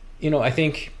 you know, I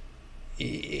think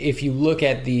if you look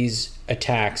at these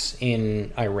attacks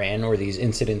in Iran or these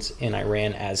incidents in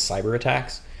Iran as cyber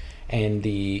attacks and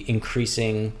the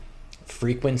increasing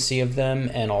frequency of them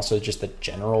and also just the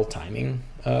general timing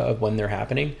of when they're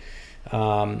happening,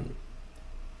 an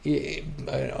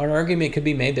argument could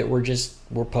be made that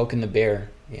we're poking the bear,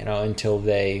 you know, until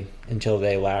they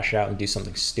lash out and do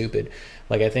something stupid.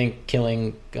 Like I think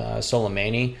killing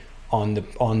Soleimani on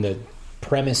the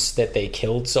premise that they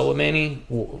killed Soleimani,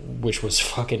 which was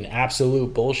fucking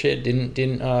absolute bullshit.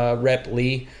 Didn't Rep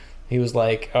Lee? He was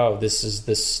like, oh, this is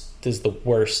the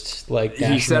worst. Like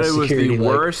he said it was security,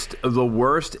 the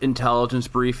worst intelligence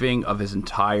briefing of his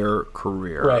entire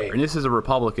career. Right. And this is a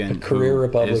Republican, a career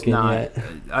Republican.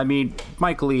 I mean,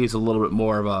 Mike Lee is a little bit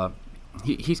more of a.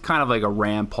 He's kind of like a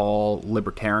Rand Paul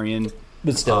libertarian.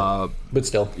 But still,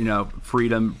 you know,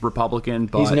 freedom Republican.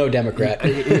 But he's no Democrat.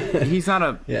 He's not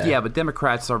a but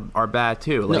Democrats are bad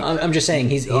too. Like, no, I'm just saying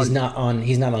he's not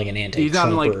like an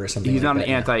anti-Trumper or something. He's not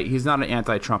an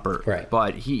anti-Trumper. Right.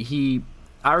 But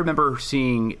I remember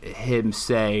seeing him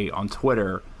say on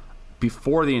Twitter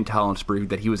before the intelligence briefing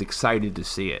that he was excited to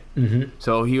see it. Mm-hmm.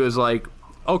 So he was like,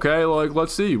 okay, like,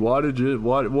 let's see. What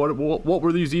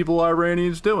were these evil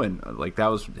Iranians doing? Like, that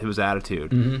was his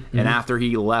attitude. Mm-hmm. And after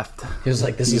he left, he was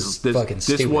like, this is fucking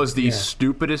stupid. This was the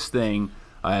stupidest thing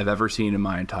I have ever seen in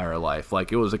my entire life.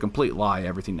 Like, it was a complete lie,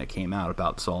 everything that came out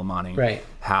about Soleimani. Right.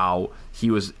 How he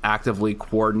was actively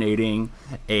coordinating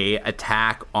a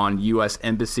attack on U.S.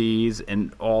 embassies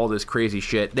and all this crazy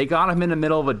shit. They got him in the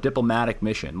middle of a diplomatic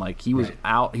mission. Like, he was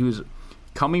he was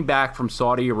coming back from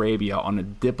Saudi Arabia on a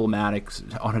diplomatic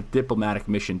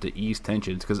mission to ease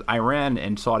tensions, because Iran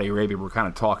and Saudi Arabia were kind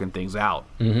of talking things out.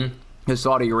 Because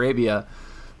Saudi Arabia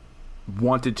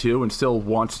wanted to and still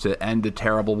wants to end the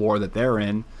terrible war that they're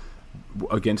in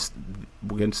against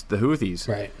the Houthis.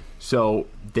 Right. So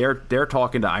they're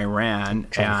talking to Iran,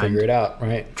 trying to figure it out,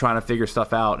 right? Trying to figure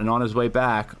stuff out, and on his way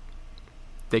back,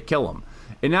 they kill him.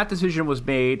 And that decision was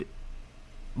made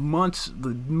months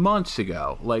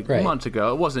ago. Months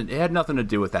ago. It had nothing to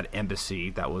do with that embassy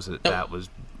that was attacked.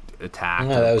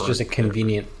 No, that was just a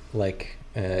convenient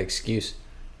excuse.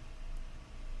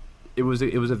 It was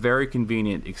a very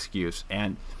convenient excuse.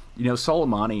 And you know,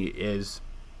 Soleimani is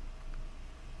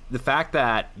the fact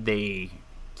that they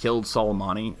killed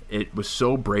Soleimani. It was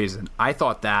so brazen. I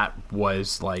thought that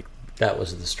was the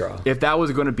straw. If that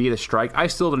was going to be the strike, I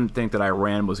still didn't think that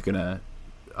Iran was going to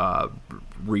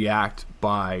react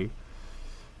by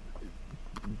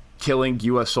killing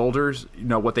U.S. soldiers. You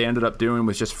know, what they ended up doing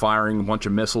was just firing a bunch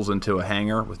of missiles into a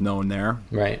hangar with no one there.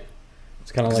 Right.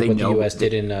 It's kind of like what the U.S.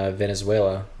 did in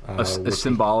Venezuela. A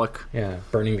symbolic...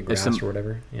 burning the grass or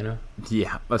whatever, you know?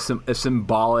 Yeah, a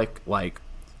symbolic,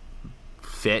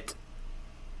 fit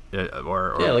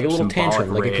or like a little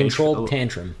tantrum, like rage, a controlled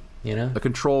tantrum, you know? A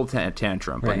controlled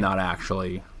tantrum, but Right. not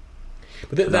actually.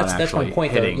 But that's my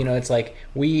point, though. You know, it's like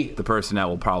the person that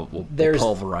will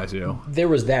pulverize you. There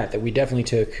was that we definitely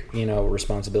took, you know,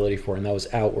 responsibility for, and that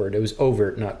was outward. It was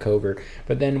overt, not covert.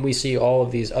 But then we see all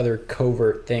of these other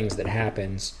covert things that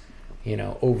happens, you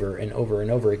know, over and over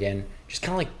and over again, just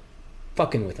kind of like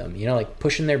fucking with them, you know, like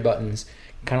pushing their buttons.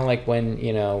 Kind of like when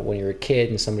you're a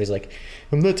kid and somebody's like,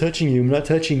 I'm not touching you,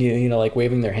 you know, like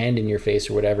waving their hand in your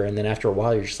face or whatever. And then after a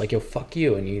while, you're just like, yo, fuck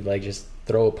you. And you like just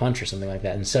throw a punch or something like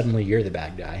that. And suddenly you're the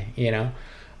bad guy, you know?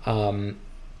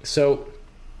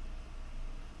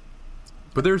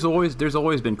 But there's always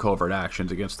been covert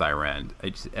actions against Iran.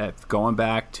 It's going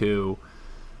back to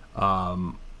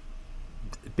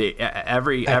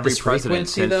every president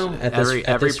since every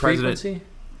president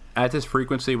at this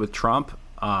frequency with Trump.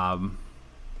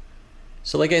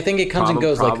 So, like, I think it comes and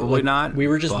goes. Probably not. We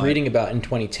were just reading about in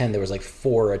 2010, there was like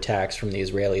 4 attacks from the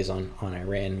Israelis on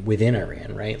Iran, within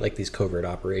Iran, right? Like these covert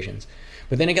operations.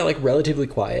 But then it got like relatively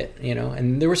quiet, you know,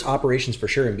 and there was operations for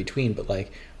sure in between. But like,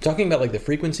 I'm talking about like the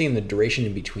frequency and the duration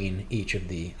in between each of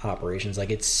the operations.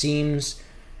 Like, it seems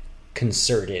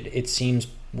concerted. It seems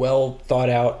well thought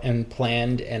out and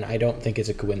planned. And I don't think it's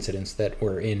a coincidence that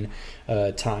we're in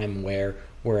a time where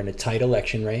we're in a tight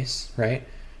election race, right,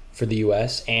 for the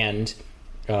U.S. and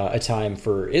a time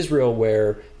for Israel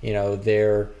where, you know,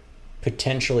 they're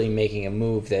potentially making a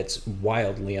move that's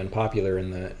wildly unpopular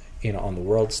in the, you know, on the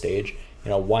world stage. You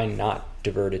know, why not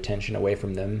divert attention away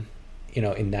from them, you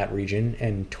know, in that region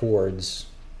and towards,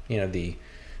 you know, the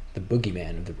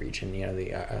boogeyman of the region, you know, the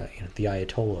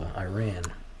Ayatollah, Iran,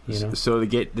 you know. So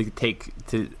to take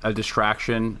a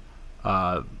distraction,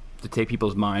 to take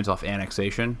people's minds off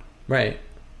annexation, right?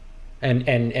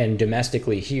 And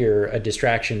domestically here, a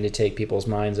distraction to take people's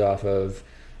minds off of,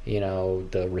 you know,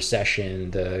 the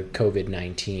recession, the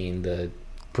COVID-19, the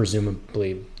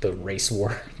presumably the race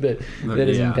war that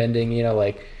is impending, you know,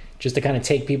 like just to kind of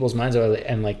take people's minds out of it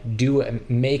and like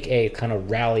make a kind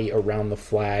of rally around the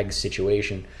flag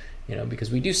situation, you know, because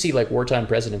we do see like wartime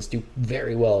presidents do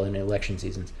very well in election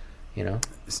seasons, you know.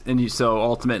 And so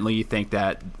ultimately you think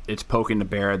that it's poking the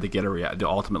bear to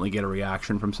ultimately get a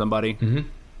reaction from somebody. Mm-hmm.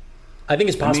 I think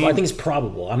it's possible. I think it's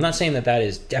probable. I'm not saying that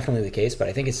is definitely the case, but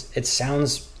I think it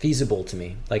sounds feasible to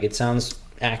me. Like, it sounds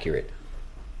accurate.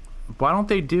 Why don't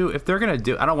they do, if they're going to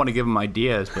do, I don't want to give them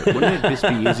ideas, but wouldn't it just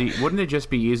be easy? Wouldn't it just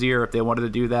be easier if they wanted to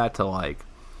do that to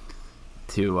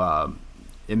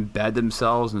embed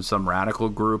themselves in some radical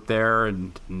group there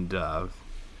and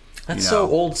that's so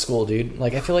old school, dude.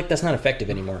 Like, I feel like that's not effective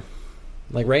anymore.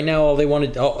 Like, right now, all they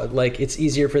want to, like, it's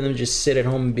easier for them to just sit at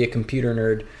home and be a computer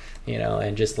nerd, you know,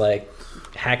 and just like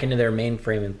hack into their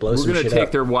mainframe and blow some shit up. We're going to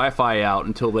take their Wi-Fi out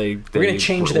until we're going to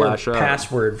change their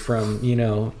password from, you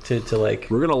know, to like.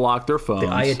 We're going to lock their phones. The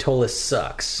Ayatollah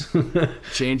sucks.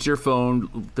 Change their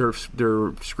phone, their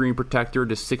screen protector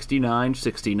to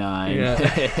 6969.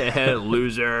 Yeah.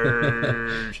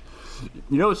 Losers.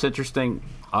 You know what's interesting?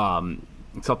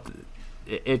 It's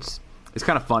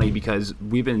kind of funny because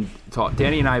we've been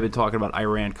Danny and I have been talking about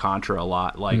Iran-Contra a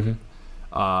lot, like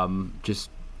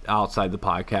just outside the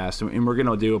podcast, and we're going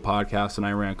to do a podcast on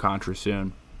Iran-Contra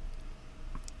soon.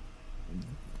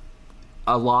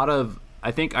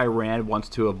 I think Iran wants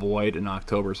to avoid an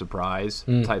October surprise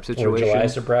type situation. Or July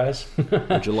surprise.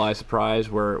 A July surprise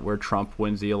where Trump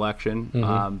wins the election,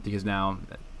 because now,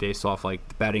 based off like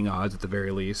the betting odds at the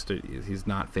very least, he's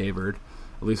not favored.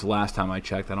 At least the last time I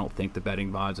checked, I don't think the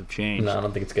betting odds have changed. No, I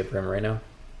don't think it's good for him right now.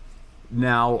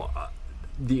 Now,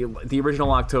 the original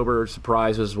October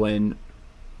surprise was when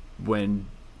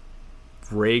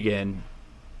Reagan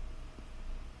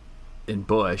and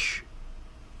Bush,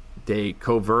 they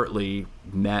covertly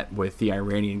met with the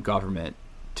Iranian government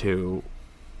to.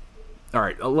 All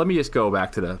right, let me just go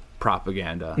back to the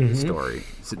propaganda story.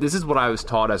 So this is what I was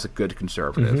taught as a good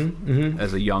conservative,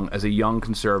 as a young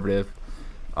conservative.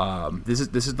 This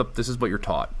is what you're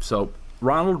taught. So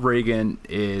Ronald Reagan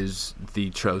is the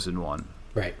chosen one,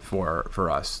 right? For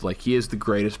us, like, he is the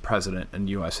greatest president in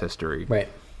U.S. history, right?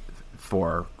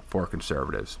 For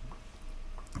conservatives.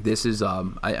 This is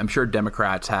I'm sure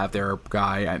Democrats have their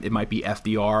guy. It might be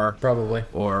FDR, probably,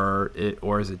 or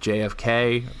is it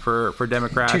JFK for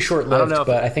Democrats? Too short-lived,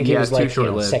 but I think he was like,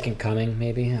 second coming,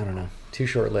 maybe. I don't know. Too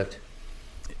short-lived.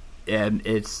 And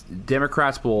it's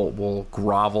Democrats will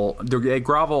grovel. They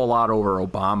grovel a lot over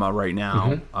Obama right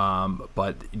now,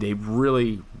 but they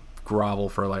really grovel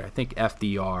for, like, I think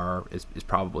FDR is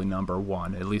probably number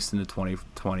one, at least in the 20th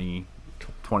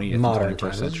modern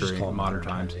 21st century, modern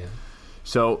times.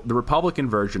 So the Republican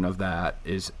version of that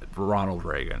is Ronald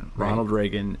Reagan. Right. Ronald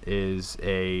Reagan is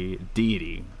a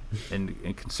deity in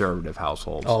conservative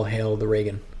households. All hail the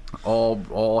Reagan.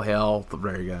 All hail the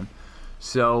Reagan.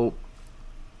 So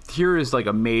here is like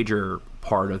a major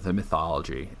part of the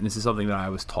mythology, and this is something that I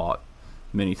was taught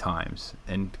many times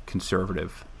in a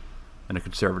conservative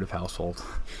household,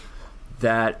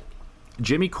 that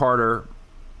Jimmy Carter.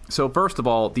 So first of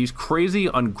all, these crazy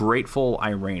ungrateful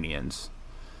Iranians,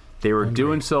 they were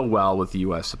doing so well with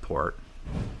U.S. support.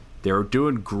 They were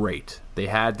doing great. They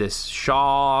had this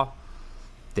Shah.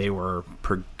 They were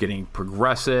getting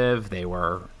progressive. They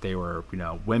were,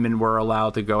 women were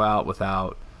allowed to go out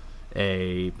without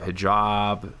a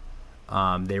hijab.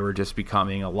 They were just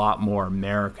becoming a lot more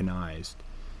Americanized.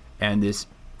 And this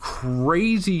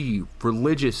crazy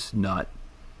religious nut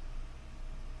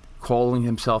calling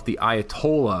himself the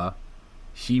Ayatollah,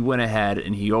 he went ahead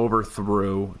and he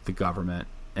overthrew the government.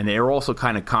 And they were also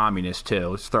kind of communist too.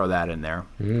 Let's throw that in there.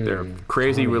 They're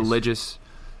crazy religious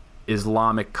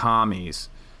Islamic commies.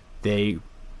 They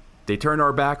turned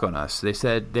our back on us. They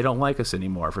said they don't like us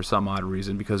anymore for some odd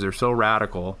reason because they're so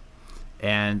radical,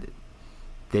 and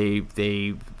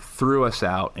they threw us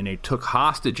out and they took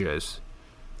hostages.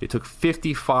 They took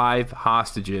 55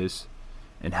 hostages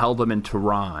and held them in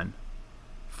Tehran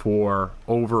for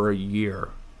over a year.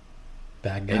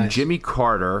 Bad guys. And Jimmy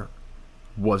Carter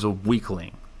was a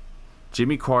weakling.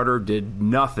 Jimmy Carter did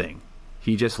nothing.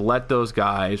 He just let those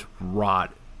guys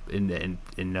rot in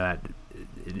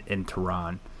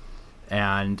Tehran,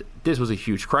 and this was a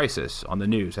huge crisis on the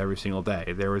news every single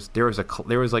day. There was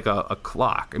like a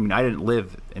clock. I mean, I didn't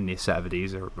live in the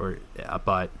 70s,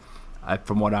 but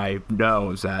from what I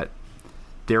know is that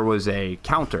there was a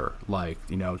counter, like,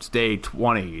 it's day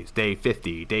 20, it's day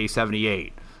 50, day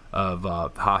 78 of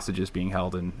hostages being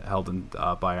held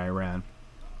by Iran,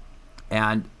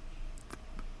 and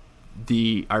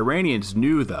the Iranians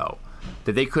knew though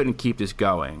that they couldn't keep this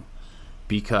going,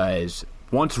 because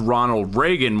once Ronald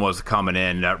Reagan was coming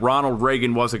in, that Ronald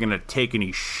Reagan wasn't going to take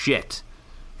any shit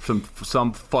from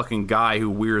some fucking guy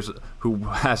who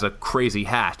has a crazy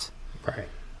hat. Right.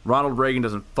 Ronald Reagan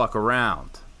doesn't fuck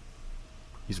around.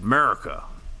 He's America.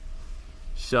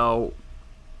 So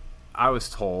I was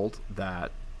told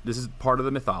that this is part of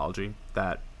the mythology,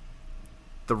 that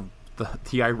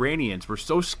the Iranians were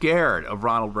so scared of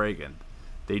Ronald Reagan,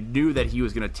 they knew that he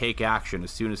was going to take action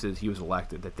as soon as he was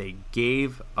elected, that they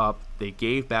gave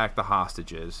back the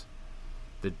hostages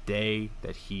the day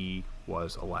that he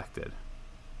was elected.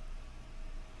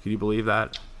 Can you believe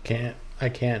that? I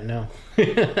can't, no.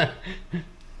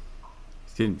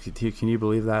 Can you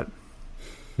believe that?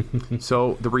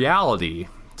 So the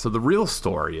real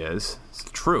story is, the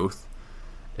truth,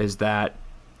 is that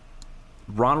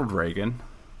Ronald Reagan,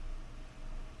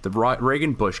 the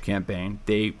Reagan-Bush campaign,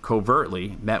 they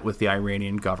covertly met with the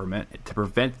Iranian government to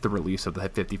prevent the release of the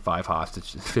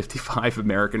 55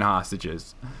 American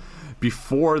hostages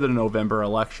before the November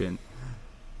election,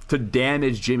 to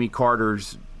damage Jimmy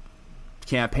Carter's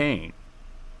campaign.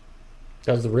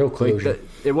 That was the real collusion.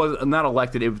 It was not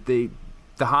elected. The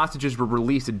hostages were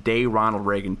released the day Ronald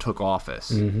Reagan took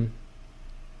office. Mm-hmm.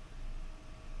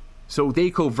 So they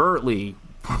covertly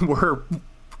were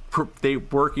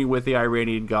working with the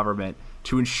Iranian government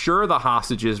to ensure the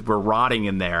hostages were rotting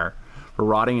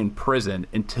in prison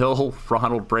until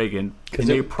Ronald Reagan, and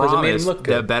they promised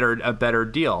a better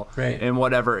deal. Right. And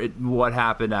what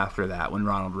happened after that when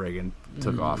Ronald Reagan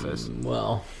took office?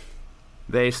 Well,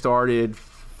 they started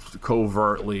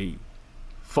covertly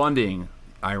funding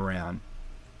Iran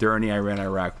during the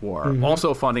Iran-Iraq War,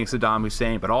 also funding Saddam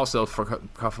Hussein, but also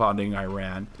funding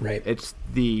Iran. Right. It's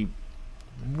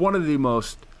one of the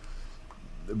most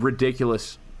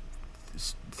ridiculous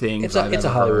things. It's a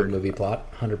Hollywood movie plot,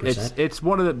 100%. It's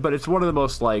one of the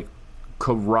most like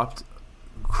corrupt,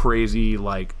 crazy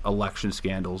like election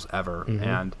scandals ever,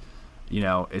 and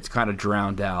it's kind of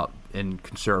drowned out in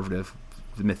conservative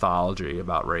mythology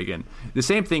about Reagan. The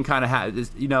same thing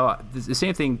the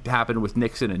same thing happened with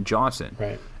Nixon and Johnson.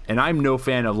 Right. And I'm no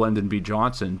fan of Lyndon B.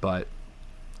 Johnson, but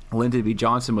Lyndon B.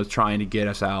 Johnson was trying to get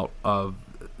us out of.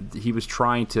 He was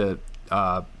trying to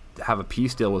have a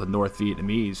peace deal with the North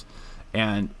Vietnamese,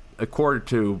 and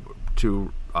according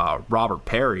to Robert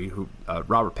Perry, who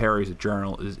Robert Perry is a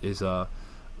journalist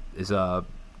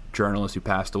who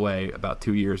passed away about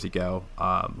 2 years ago,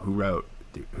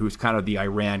 who's kind of the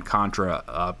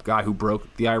Iran-Contra guy who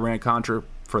broke the Iran-Contra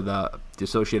for the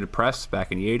Associated Press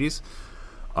back in the 80s.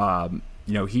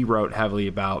 He wrote heavily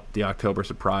about the October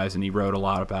Surprise, and he wrote a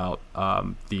lot about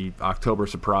the October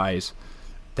Surprise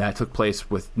that took place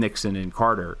with Nixon and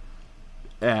Carter.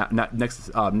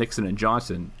 Nixon and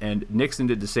Johnson, and Nixon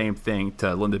did the same thing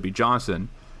to Lyndon B. Johnson,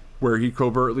 where he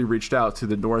covertly reached out to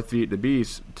the North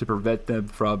Vietnamese to prevent them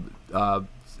from,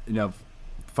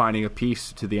 finding a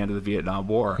peace to the end of the Vietnam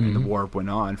War. And the war went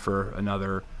on for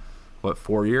another,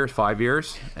 5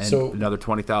 years, and another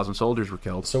 20,000 soldiers were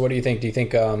killed. So what do you think? Do you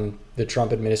think the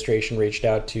Trump administration reached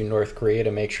out to North Korea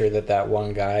to make sure that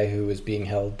one guy who was being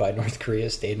held by North Korea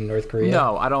stayed in North Korea?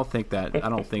 No, I don't think that. I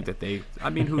don't think that they. I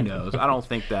mean, who knows? I don't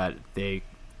think that they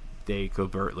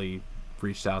covertly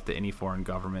reached out to any foreign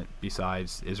government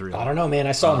besides Israel. I don't know, man.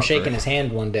 I saw him shaking his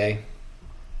hand one day.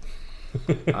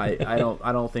 I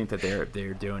don't think that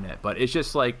they're doing it, but it's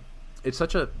just like, it's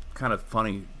such a kind of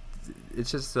funny. It's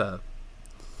just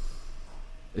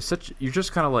you're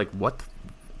just kind of like, what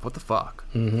the fuck?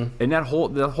 Mm-hmm. And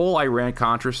the whole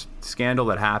Iran-Contra scandal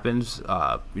that happens,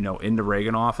 in the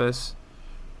Reagan office,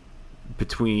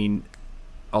 between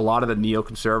a lot of the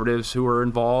neoconservatives who were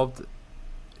involved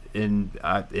in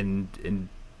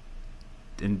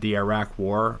the Iraq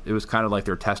War, it was kind of like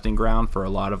their testing ground for a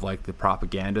lot of like the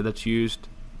propaganda that's used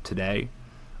today.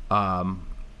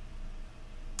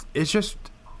 It's just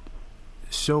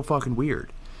so fucking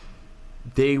weird.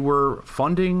 They were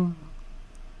funding.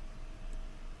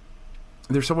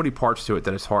 There's so many parts to it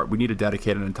that it's hard. We need to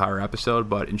dedicate an entire episode,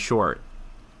 but in short,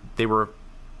 they were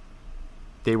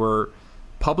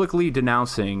publicly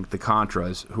denouncing the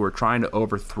Contras who were trying to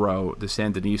overthrow the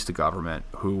Sandinista government,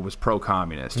 who was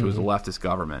pro-communist, who was a leftist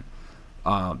government.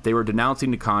 They were denouncing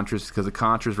the Contras because the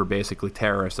Contras were basically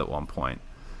terrorists at one point.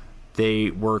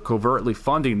 They were covertly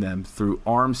funding them through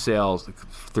arms sales,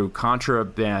 through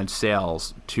contraband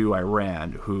sales to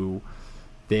Iran, who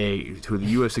the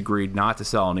U.S. agreed not to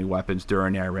sell any weapons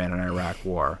during the Iran and Iraq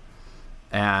War.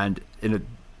 And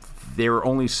there were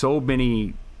only so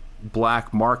many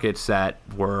black markets that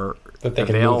were that they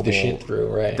can move the shit through,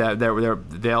 right? That were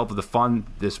available to fund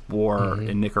this war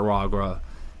in Nicaragua,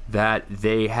 that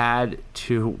they had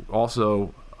to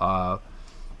also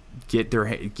get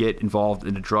involved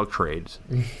in the drug trades,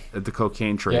 the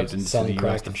cocaine trades, and selling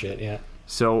crack and shit. Yeah.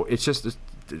 So it's just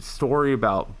a story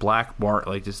about black market,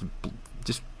 like just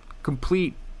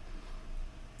complete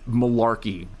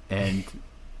malarkey and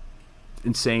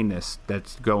insaneness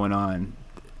that's going on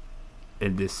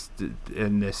in this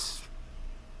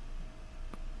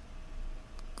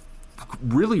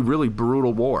really, really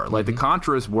brutal war. Like the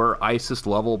Contras were ISIS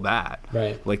level bad.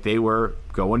 Right. Like they were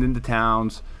going into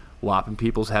towns, lopping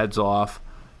people's heads off.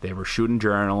 They were shooting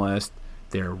journalists.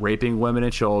 They were raping women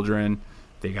and children.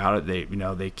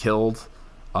 They killed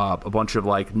a bunch of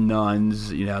like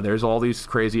nuns. There's all these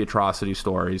crazy atrocity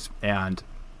stories, and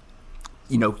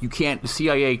the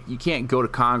CIA, you can't go to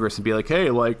Congress and be like, hey,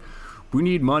 like, we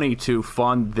need money to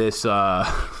fund this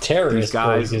terrorist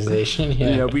guys. Organization.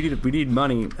 Yeah. We need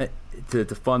money to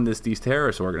fund these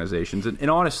terrorist organizations. And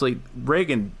honestly,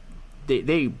 Reagan,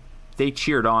 they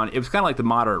cheered on. It was kind of like the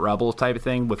moderate rebels type of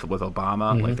thing with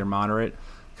Obama, like they're moderate,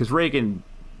 because Reagan,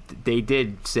 they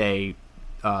did say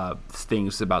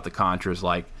things about the Contras,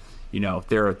 like,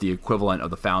 they're the equivalent of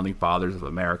the founding fathers of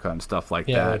America and stuff like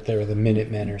that. Yeah, like they were the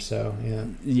Minutemen or so. Yeah.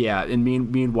 Yeah, and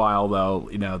meanwhile, though,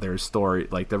 there's story,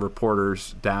 like the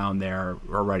reporters down there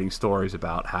are writing stories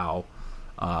about how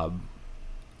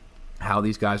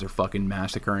these guys are fucking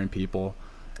massacring people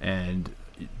and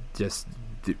just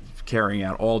carrying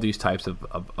out all these types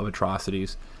of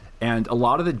atrocities. And a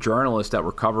lot of the journalists that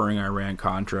were covering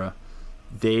Iran-Contra,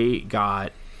 they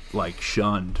got like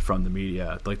shunned from the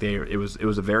media. Like it was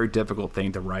a very difficult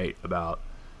thing to write about.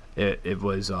 It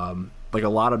was like a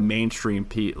lot of mainstream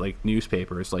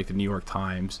newspapers, like the New York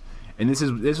Times, and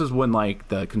this was when like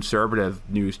the conservative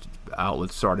news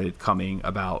outlets started coming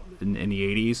about in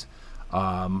the 80s,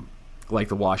 like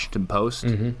the Washington Post,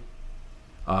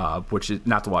 which is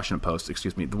not the Washington Post,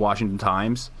 excuse me, the Washington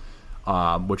Times,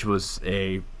 which was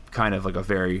a kind of like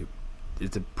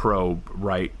it's a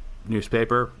pro-right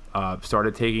newspaper.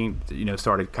 Started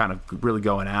kind of really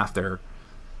going after.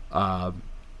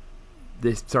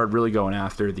 They started really going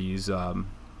after these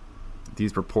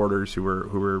reporters who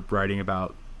were writing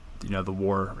about the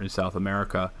war in South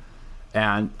America,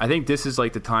 and I think this is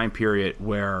like the time period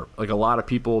where like a lot of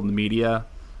people in the media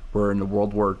were in the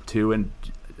World War II, and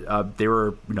they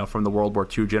were from the World War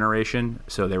II generation,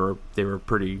 so they were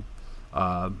pretty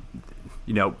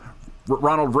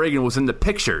Ronald Reagan was in the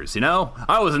pictures, he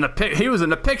was in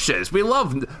the pictures. We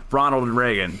loved Ronald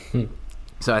Reagan.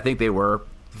 So I think they were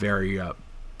very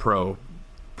pro.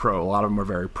 A lot of them were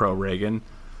very pro-Reagan.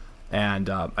 And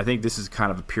I think this is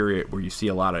kind of a period where you see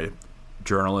a lot of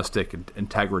journalistic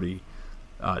integrity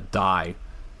die,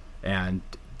 and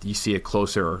you see a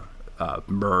closer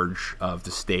merge of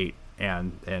the state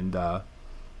and the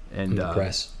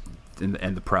press. And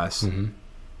the press. Mm-hmm.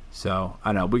 So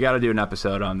I don't know. We got to do an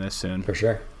episode on this soon for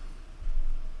sure.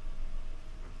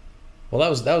 Well,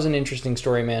 that was an interesting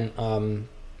story, man. I'm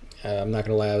not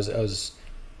gonna lie, I was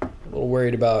a little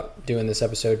worried about doing this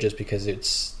episode just because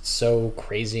it's so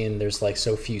crazy and there's like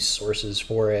so few sources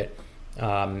for it,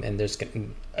 and there's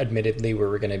admittedly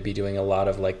we're going to be doing a lot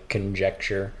of like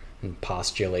conjecture and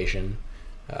postulation,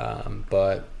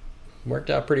 but worked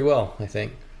out pretty well, I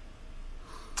think.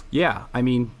 Yeah, I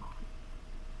mean,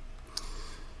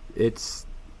 it's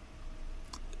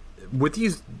with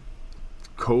these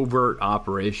covert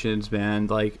operations, man,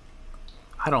 like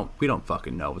we don't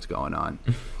fucking know what's going on.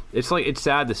 It's like, it's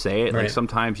sad to say it, right. Like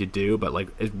sometimes you do, but like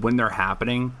when they're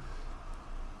happening,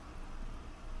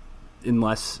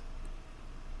 unless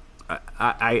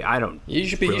I don't. You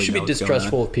should be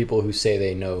distrustful of people who say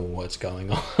they know what's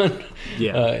going on.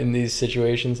 Yeah. In these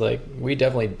situations, like we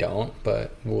definitely don't,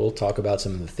 but we'll talk about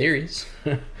some of the theories.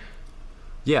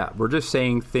 Yeah, we're just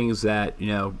saying things that,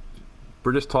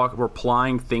 we're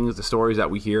applying things, the stories that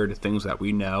we hear to things that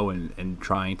we know, and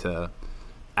trying to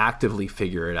actively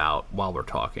figure it out while we're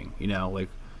talking. Like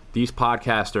these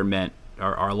podcasts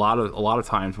are a lot of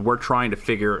times we're trying to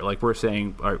figure, like we're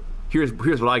saying, all right, here's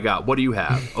what I got, what do you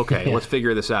have? Okay, yeah. Let's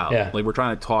figure this out. Yeah. Like we're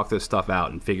trying to talk this stuff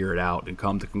out and figure it out and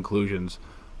come to conclusions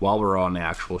while we're on the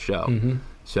actual show. Mm-hmm.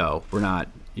 So we're not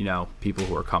people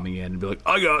who are coming in and be like,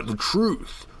 I got the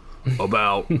truth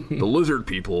about the lizard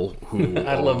people who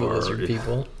I love the lizard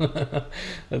people.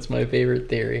 That's my favorite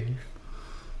theory.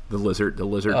 The lizard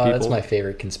people. That's my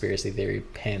favorite conspiracy theory,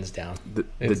 hands down.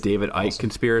 The David Icke awesome.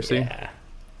 Conspiracy. Yeah,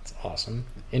 it's awesome.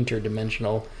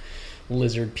 Interdimensional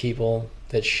lizard people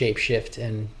that shapeshift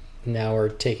and now are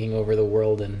taking over the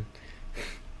world and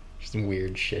some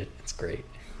weird shit. It's great.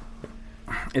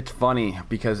 It's funny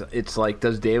because it's like,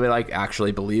 does David Icke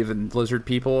actually believe in lizard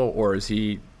people, or is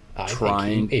he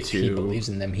trying to? If he believes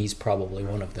in them, he's probably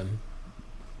one of them.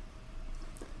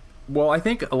 Well, I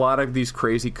think a lot of these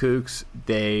crazy kooks,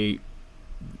 they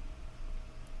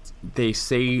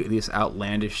say this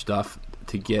outlandish stuff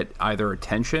to get either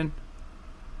attention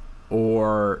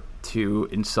or to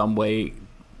in some way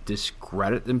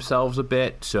discredit themselves a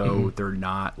bit, so they're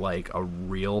not like a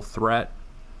real threat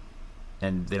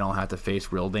and they don't have to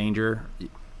face real danger.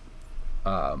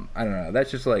 I don't know.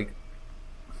 That's just like,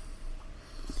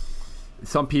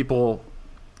 some people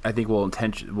I think will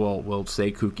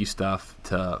say kooky stuff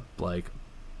to like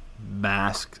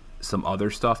mask some other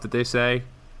stuff that they say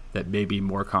that may be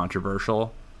more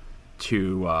controversial,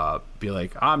 to be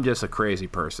like, I'm just a crazy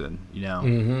person,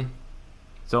 Mm-hmm.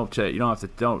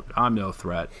 I'm no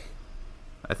threat.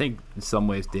 I think in some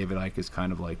ways David Icke is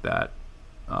kind of like that,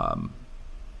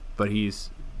 but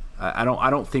I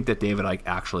don't think that David Icke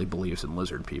actually believes in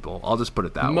lizard people. I'll just put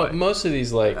it that way. Most of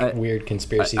these weird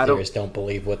conspiracy theorists don't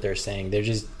believe what they're saying. They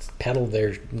just peddle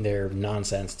their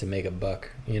nonsense to make a buck,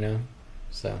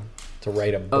 So to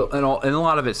write a book. And a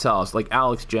lot of it sells. Like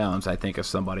Alex Jones, I think, is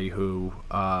somebody who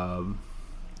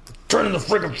turning the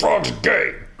freaking frogs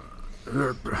gay.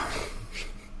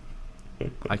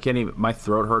 I can't even. My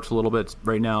throat hurts a little bit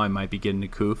right now. I might be getting a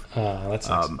coof. That's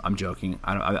nice. I'm joking.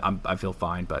 I feel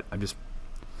fine, but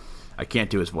I can't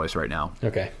do his voice right now.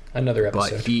 Okay, another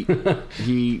episode. But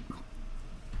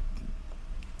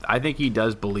I think he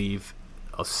does believe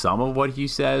some of what he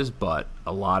says, but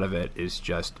a lot of it is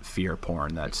just fear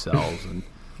porn that sells, and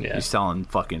yeah. He's selling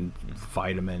fucking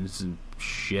vitamins and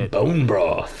shit. Bone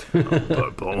broth.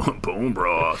 Bone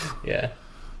broth. Yeah.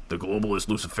 The globalist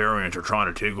Luciferians are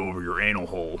trying to take over your anal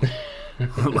hole.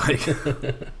 Like,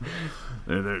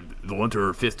 they'll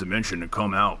enter fifth dimension and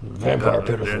come out. Vampire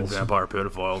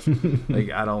pedophiles. Like,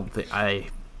 I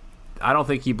don't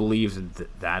think he believes in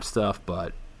that stuff,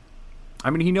 but I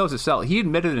mean, he knows itself. He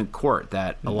admitted in court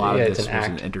that a lot of this was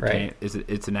an entertainment. Right?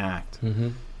 It's an act,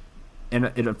 mm-hmm. And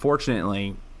it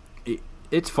unfortunately,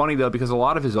 it's funny though, because a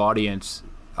lot of his audience,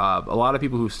 a lot of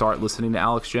people who start listening to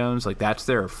Alex Jones, like that's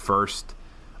their first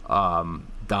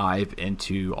dive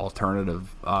into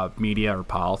alternative media or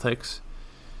politics,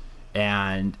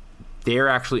 and they're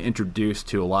actually introduced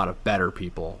to a lot of better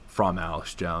people from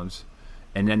Alex Jones,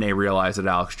 and then they realize that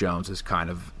Alex Jones is kind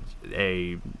of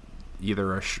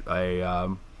either a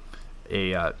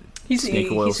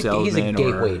snake oil salesman. He's a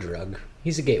gateway drug.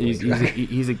 He's a gateway drug.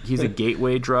 He's a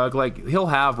gateway drug. Like, he'll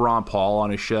have Ron Paul on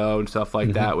his show and stuff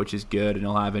like that, which is good, and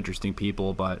he'll have interesting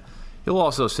people, but he'll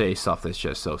also say stuff that's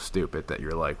just so stupid that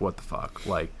you're like, what the fuck?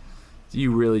 Like, do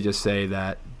you really just say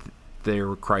that they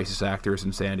were crisis actors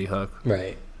in Sandy Hook?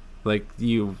 Right. Like,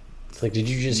 it's like, did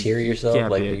you just hear yourself?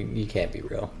 You can't be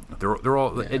real. They're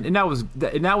all, and that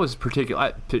was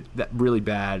particular, that really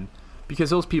bad because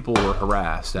those people were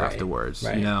harassed Right, afterwards.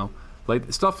 right. You know,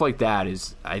 like stuff like that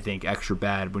is, I think, extra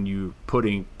bad when you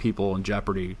putting people in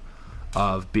jeopardy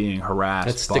of being harassed.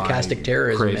 That's stochastic by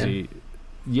terrorism, crazy. man.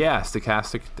 Yeah,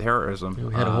 stochastic terrorism.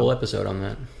 We had a whole episode on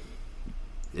that.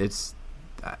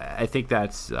 I think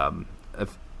that's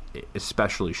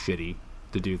especially shitty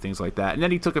to do things like that. And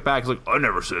then he took it back. He's like, I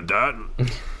never said that.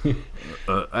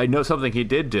 I know something he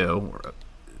did do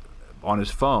on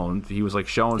his phone. He was like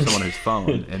showing someone his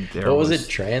phone, and there what was it,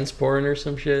 trans porn or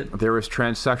some shit? There was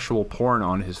transsexual porn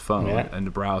on his phone Yeah. in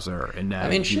the browser, and that I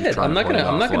mean, he was shit. trying I'm to not play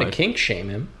gonna it off like, kink shame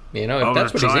him. You know, if I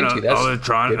that's was what he's trying into, to- that's I was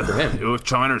trying good for him. It was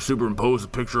trying to superimpose a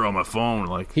picture on my phone.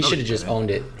 Like He no, should have you just didn't.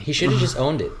 owned it. He should have just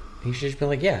owned it. He should have been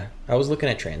like, yeah, I was looking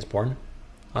at trans porn.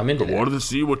 I'm into I that. wanted to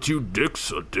see what a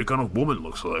dick on a woman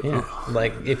looks like. Yeah,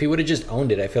 like if he would have just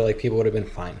owned it, I feel like people would have been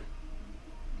fine.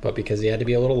 But because he had to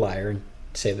be a little liar and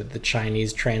say that the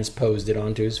Chinese transposed it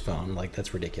onto his phone, like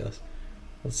that's ridiculous.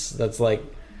 That's like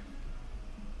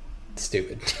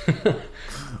stupid.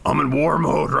 I'm in war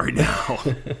mode right now.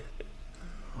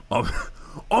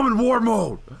 I'm in war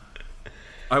mode.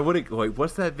 I would like.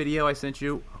 What's that video I sent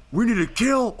you? We need to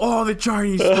kill all the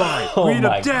Chinese spies. Oh we need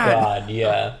my them dead. god,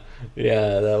 yeah.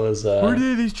 Yeah, that was We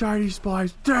need these Chinese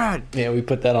spies dead. yeah, we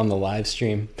put that on the live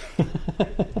stream.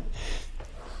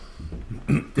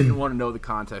 Didn't want to know the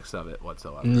context of it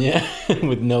whatsoever. Yeah,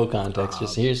 with no context.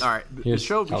 Just here's All right, we here's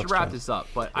should Alex wrap Jones. this up.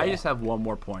 But I just have one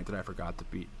more point that I forgot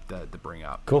to bring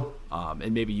up. Cool.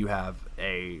 And maybe you have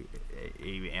a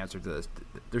answer to this.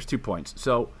 There's 2 points.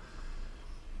 So,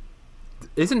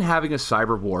 isn't having a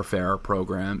cyber warfare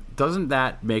program, doesn't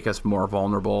that make us more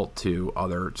vulnerable to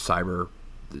other cyber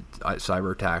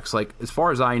attacks? Like, as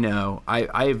far as I know,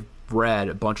 I've read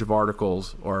a bunch of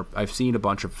articles, or I've seen a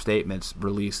bunch of statements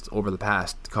released over the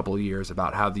past couple of years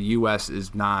about how the U.S.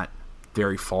 is not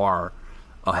very far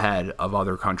ahead of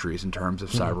other countries in terms of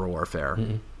cyber warfare.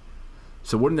 Mm-hmm.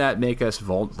 So wouldn't that make us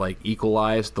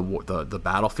equalize the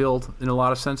battlefield in a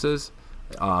lot of senses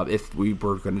if we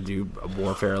were going to do a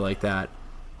warfare like that?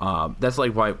 That's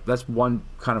one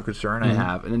kind of concern I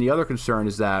have, and then the other concern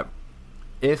is that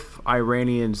if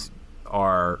Iranians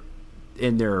are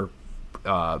in their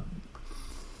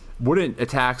wouldn't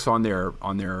attacks on their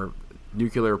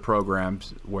nuclear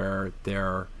programs where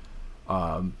they're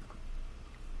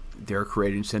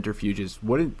creating centrifuges,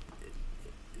 wouldn't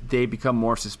they become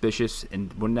more suspicious,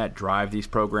 and wouldn't that drive these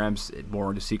programs more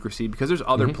into secrecy? Because there's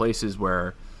other places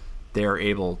where they're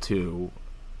able to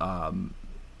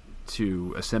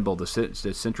assemble the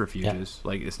centrifuges. Yeah.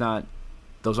 Like, it's not;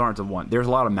 those aren't the one. There's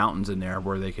a lot of mountains in there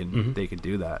where they can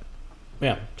do that.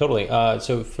 Yeah, totally.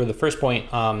 So for the first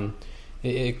point,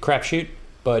 crapshoot.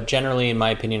 But generally, in my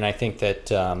opinion, I think that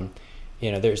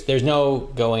there's no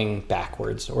going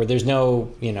backwards, or there's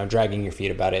no dragging your feet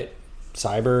about it.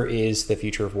 Cyber is the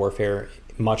future of warfare,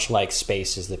 much like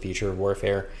space is the future of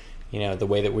warfare. The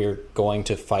way that we're going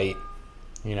to fight,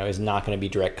 is not going to be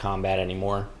direct combat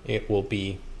anymore. It will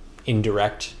be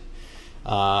indirect.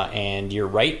 And you're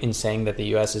right in saying that the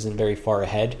U.S. isn't very far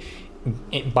ahead.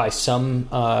 By some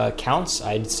counts,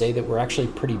 I'd say that we're actually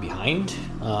pretty behind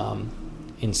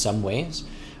in some ways.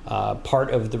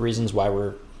 Part of the reasons why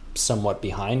we're somewhat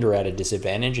behind or at a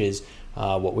disadvantage is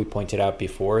what we pointed out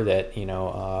before, that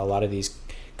a lot of these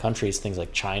countries, things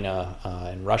like China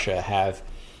and Russia, have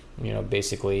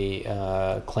basically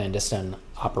clandestine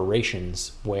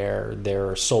operations where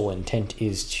their sole intent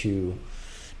is to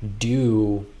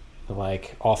do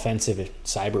like offensive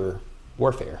cyber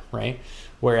warfare, right?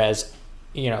 Whereas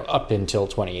up until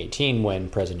 2018, when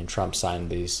President Trump signed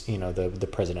these the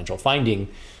presidential finding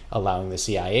allowing the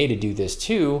CIA to do this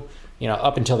too,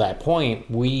 up until that point,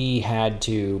 we had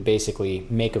to basically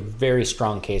make a very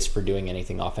strong case for doing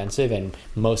anything offensive, and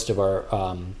most of our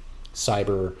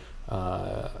cyber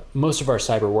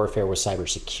warfare was cyber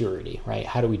security, right?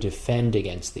 How do we defend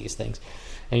against these things?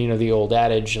 And the old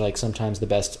adage, like, sometimes the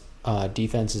best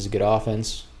defense is a good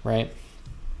offense, right?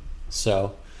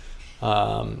 So,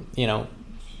 we're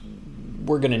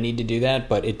going to need to do that,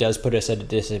 but it does put us at a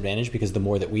disadvantage, because the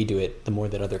more that we do it, the more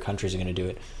that other countries are going to do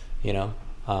it,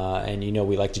 and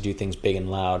we like to do things big and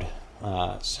loud.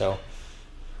 So,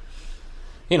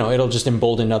 it'll just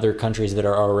embolden other countries that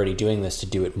are already doing this to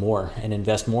do it more and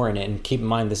invest more in it. And keep in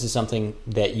mind, this is something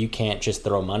that you can't just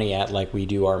throw money at like we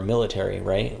do our military,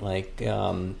 right? Like,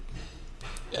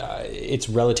 it's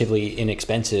relatively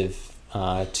inexpensive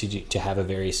to have a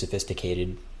very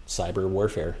sophisticated cyber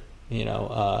warfare,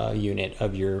 unit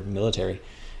of your military.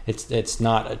 It's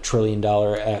not $1 trillion,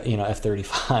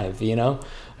 F-35.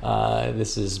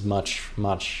 This is much,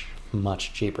 much,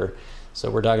 much cheaper. So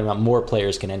we're talking about more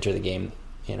players can enter the game.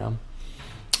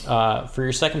 for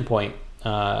your second point,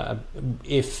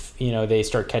 if they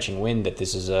start catching wind that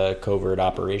this is a covert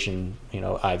operation,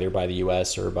 either by the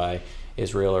U.S. or by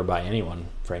Israel or by anyone,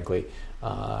 frankly,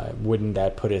 wouldn't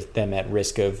that put them at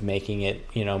risk of making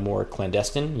it more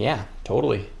clandestine? Yeah,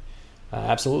 totally,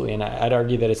 absolutely. And I'd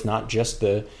argue that it's not just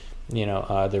the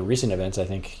recent events. I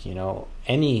think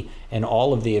any and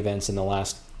all of the events in the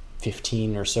last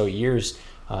 15 or so years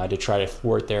to try to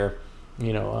thwart their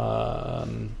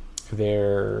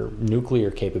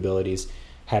nuclear capabilities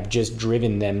have just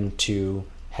driven them to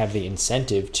have the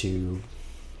incentive to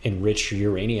enrich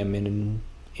uranium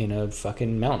in a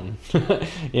fucking mountain,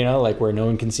 like where no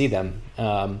one can see them,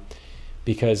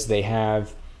 because they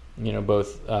have,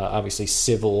 both obviously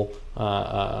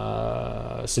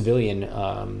civilian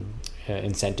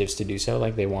incentives to do so.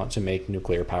 Like they want to make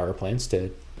nuclear power plants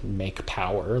to make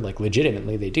power, like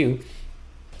legitimately they do,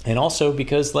 and also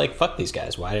because like fuck these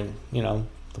guys, why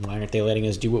aren't they letting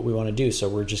us do what we want to do? So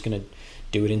we're just gonna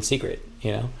do it in secret.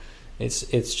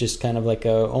 It's just kind of like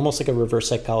almost like a reverse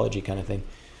psychology kind of thing,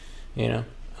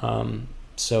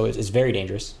 so it's very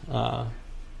dangerous, and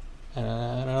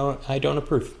I don't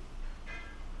approve.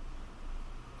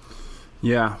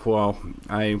 Yeah, well,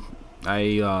 I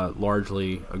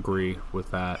largely agree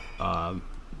with that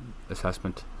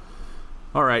assessment.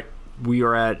 All right, we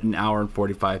are at an hour and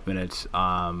 45 minutes. Do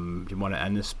you want to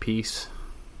end this piece?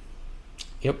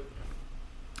 Yep.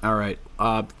 All right.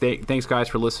 Thanks, guys,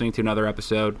 for listening to another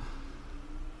episode.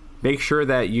 Make sure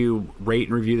that you rate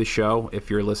and review the show if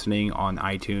you're listening on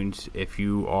iTunes. If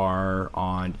you are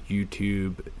on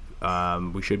YouTube,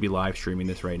 we should be live streaming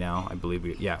this right now. I believe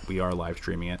we are live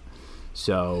streaming it.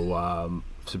 So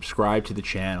subscribe to the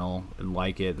channel and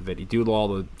like it, the video. Do all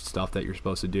the stuff that you're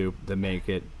supposed to do to make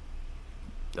it.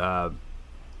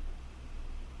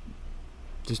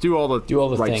 Just do all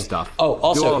the right stuff. Oh,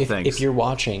 also, if you're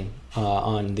watching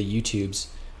on the YouTubes,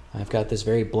 I've got this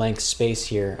very blank space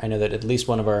here. I know that at least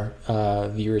one of our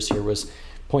viewers here was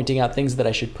pointing out things that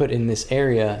I should put in this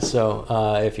area. So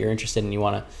if you're interested and you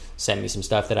want to send me some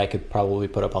stuff that I could probably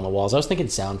put up on the walls, I was thinking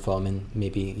sound foam and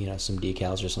maybe some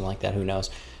decals or something like that. Who knows?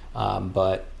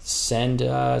 But send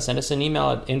us an email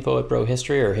at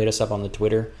info@brohistory or hit us up on the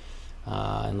Twitter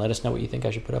and let us know what you think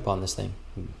I should put up on this thing.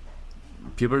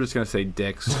 People are just going to say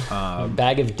dicks.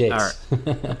 Bag of dicks. All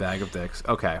right. Bag of dicks.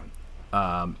 Okay.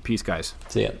 Peace, guys.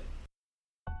 See ya.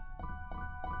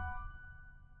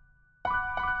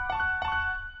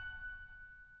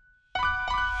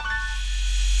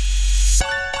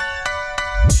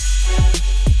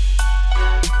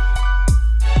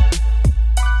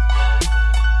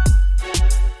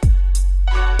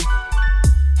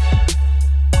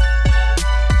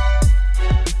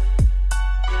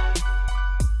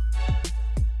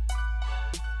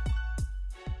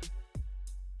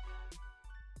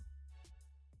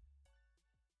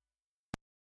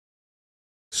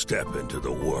 Step into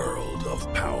the world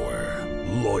of power,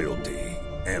 loyalty,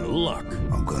 and luck.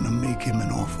 I'm gonna make him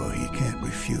an offer he can't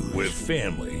refuse. With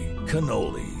family,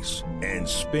 cannolis, and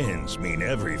spins mean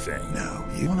everything. Now,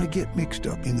 you wanna get mixed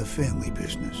up in the family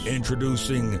business.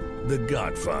 Introducing The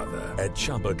Godfather at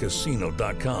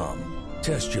ChumbaCasino.com.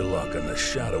 Test your luck in the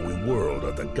shadowy world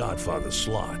of The Godfather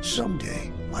slot. Someday,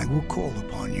 I will call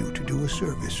upon you to do a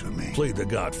service for me. Play The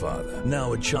Godfather,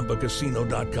 now at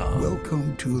ChumbaCasino.com.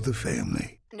 Welcome to the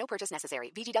family. No purchase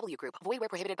necessary. VGW Group. Void where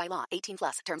prohibited by law.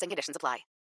 18+. Terms and conditions apply.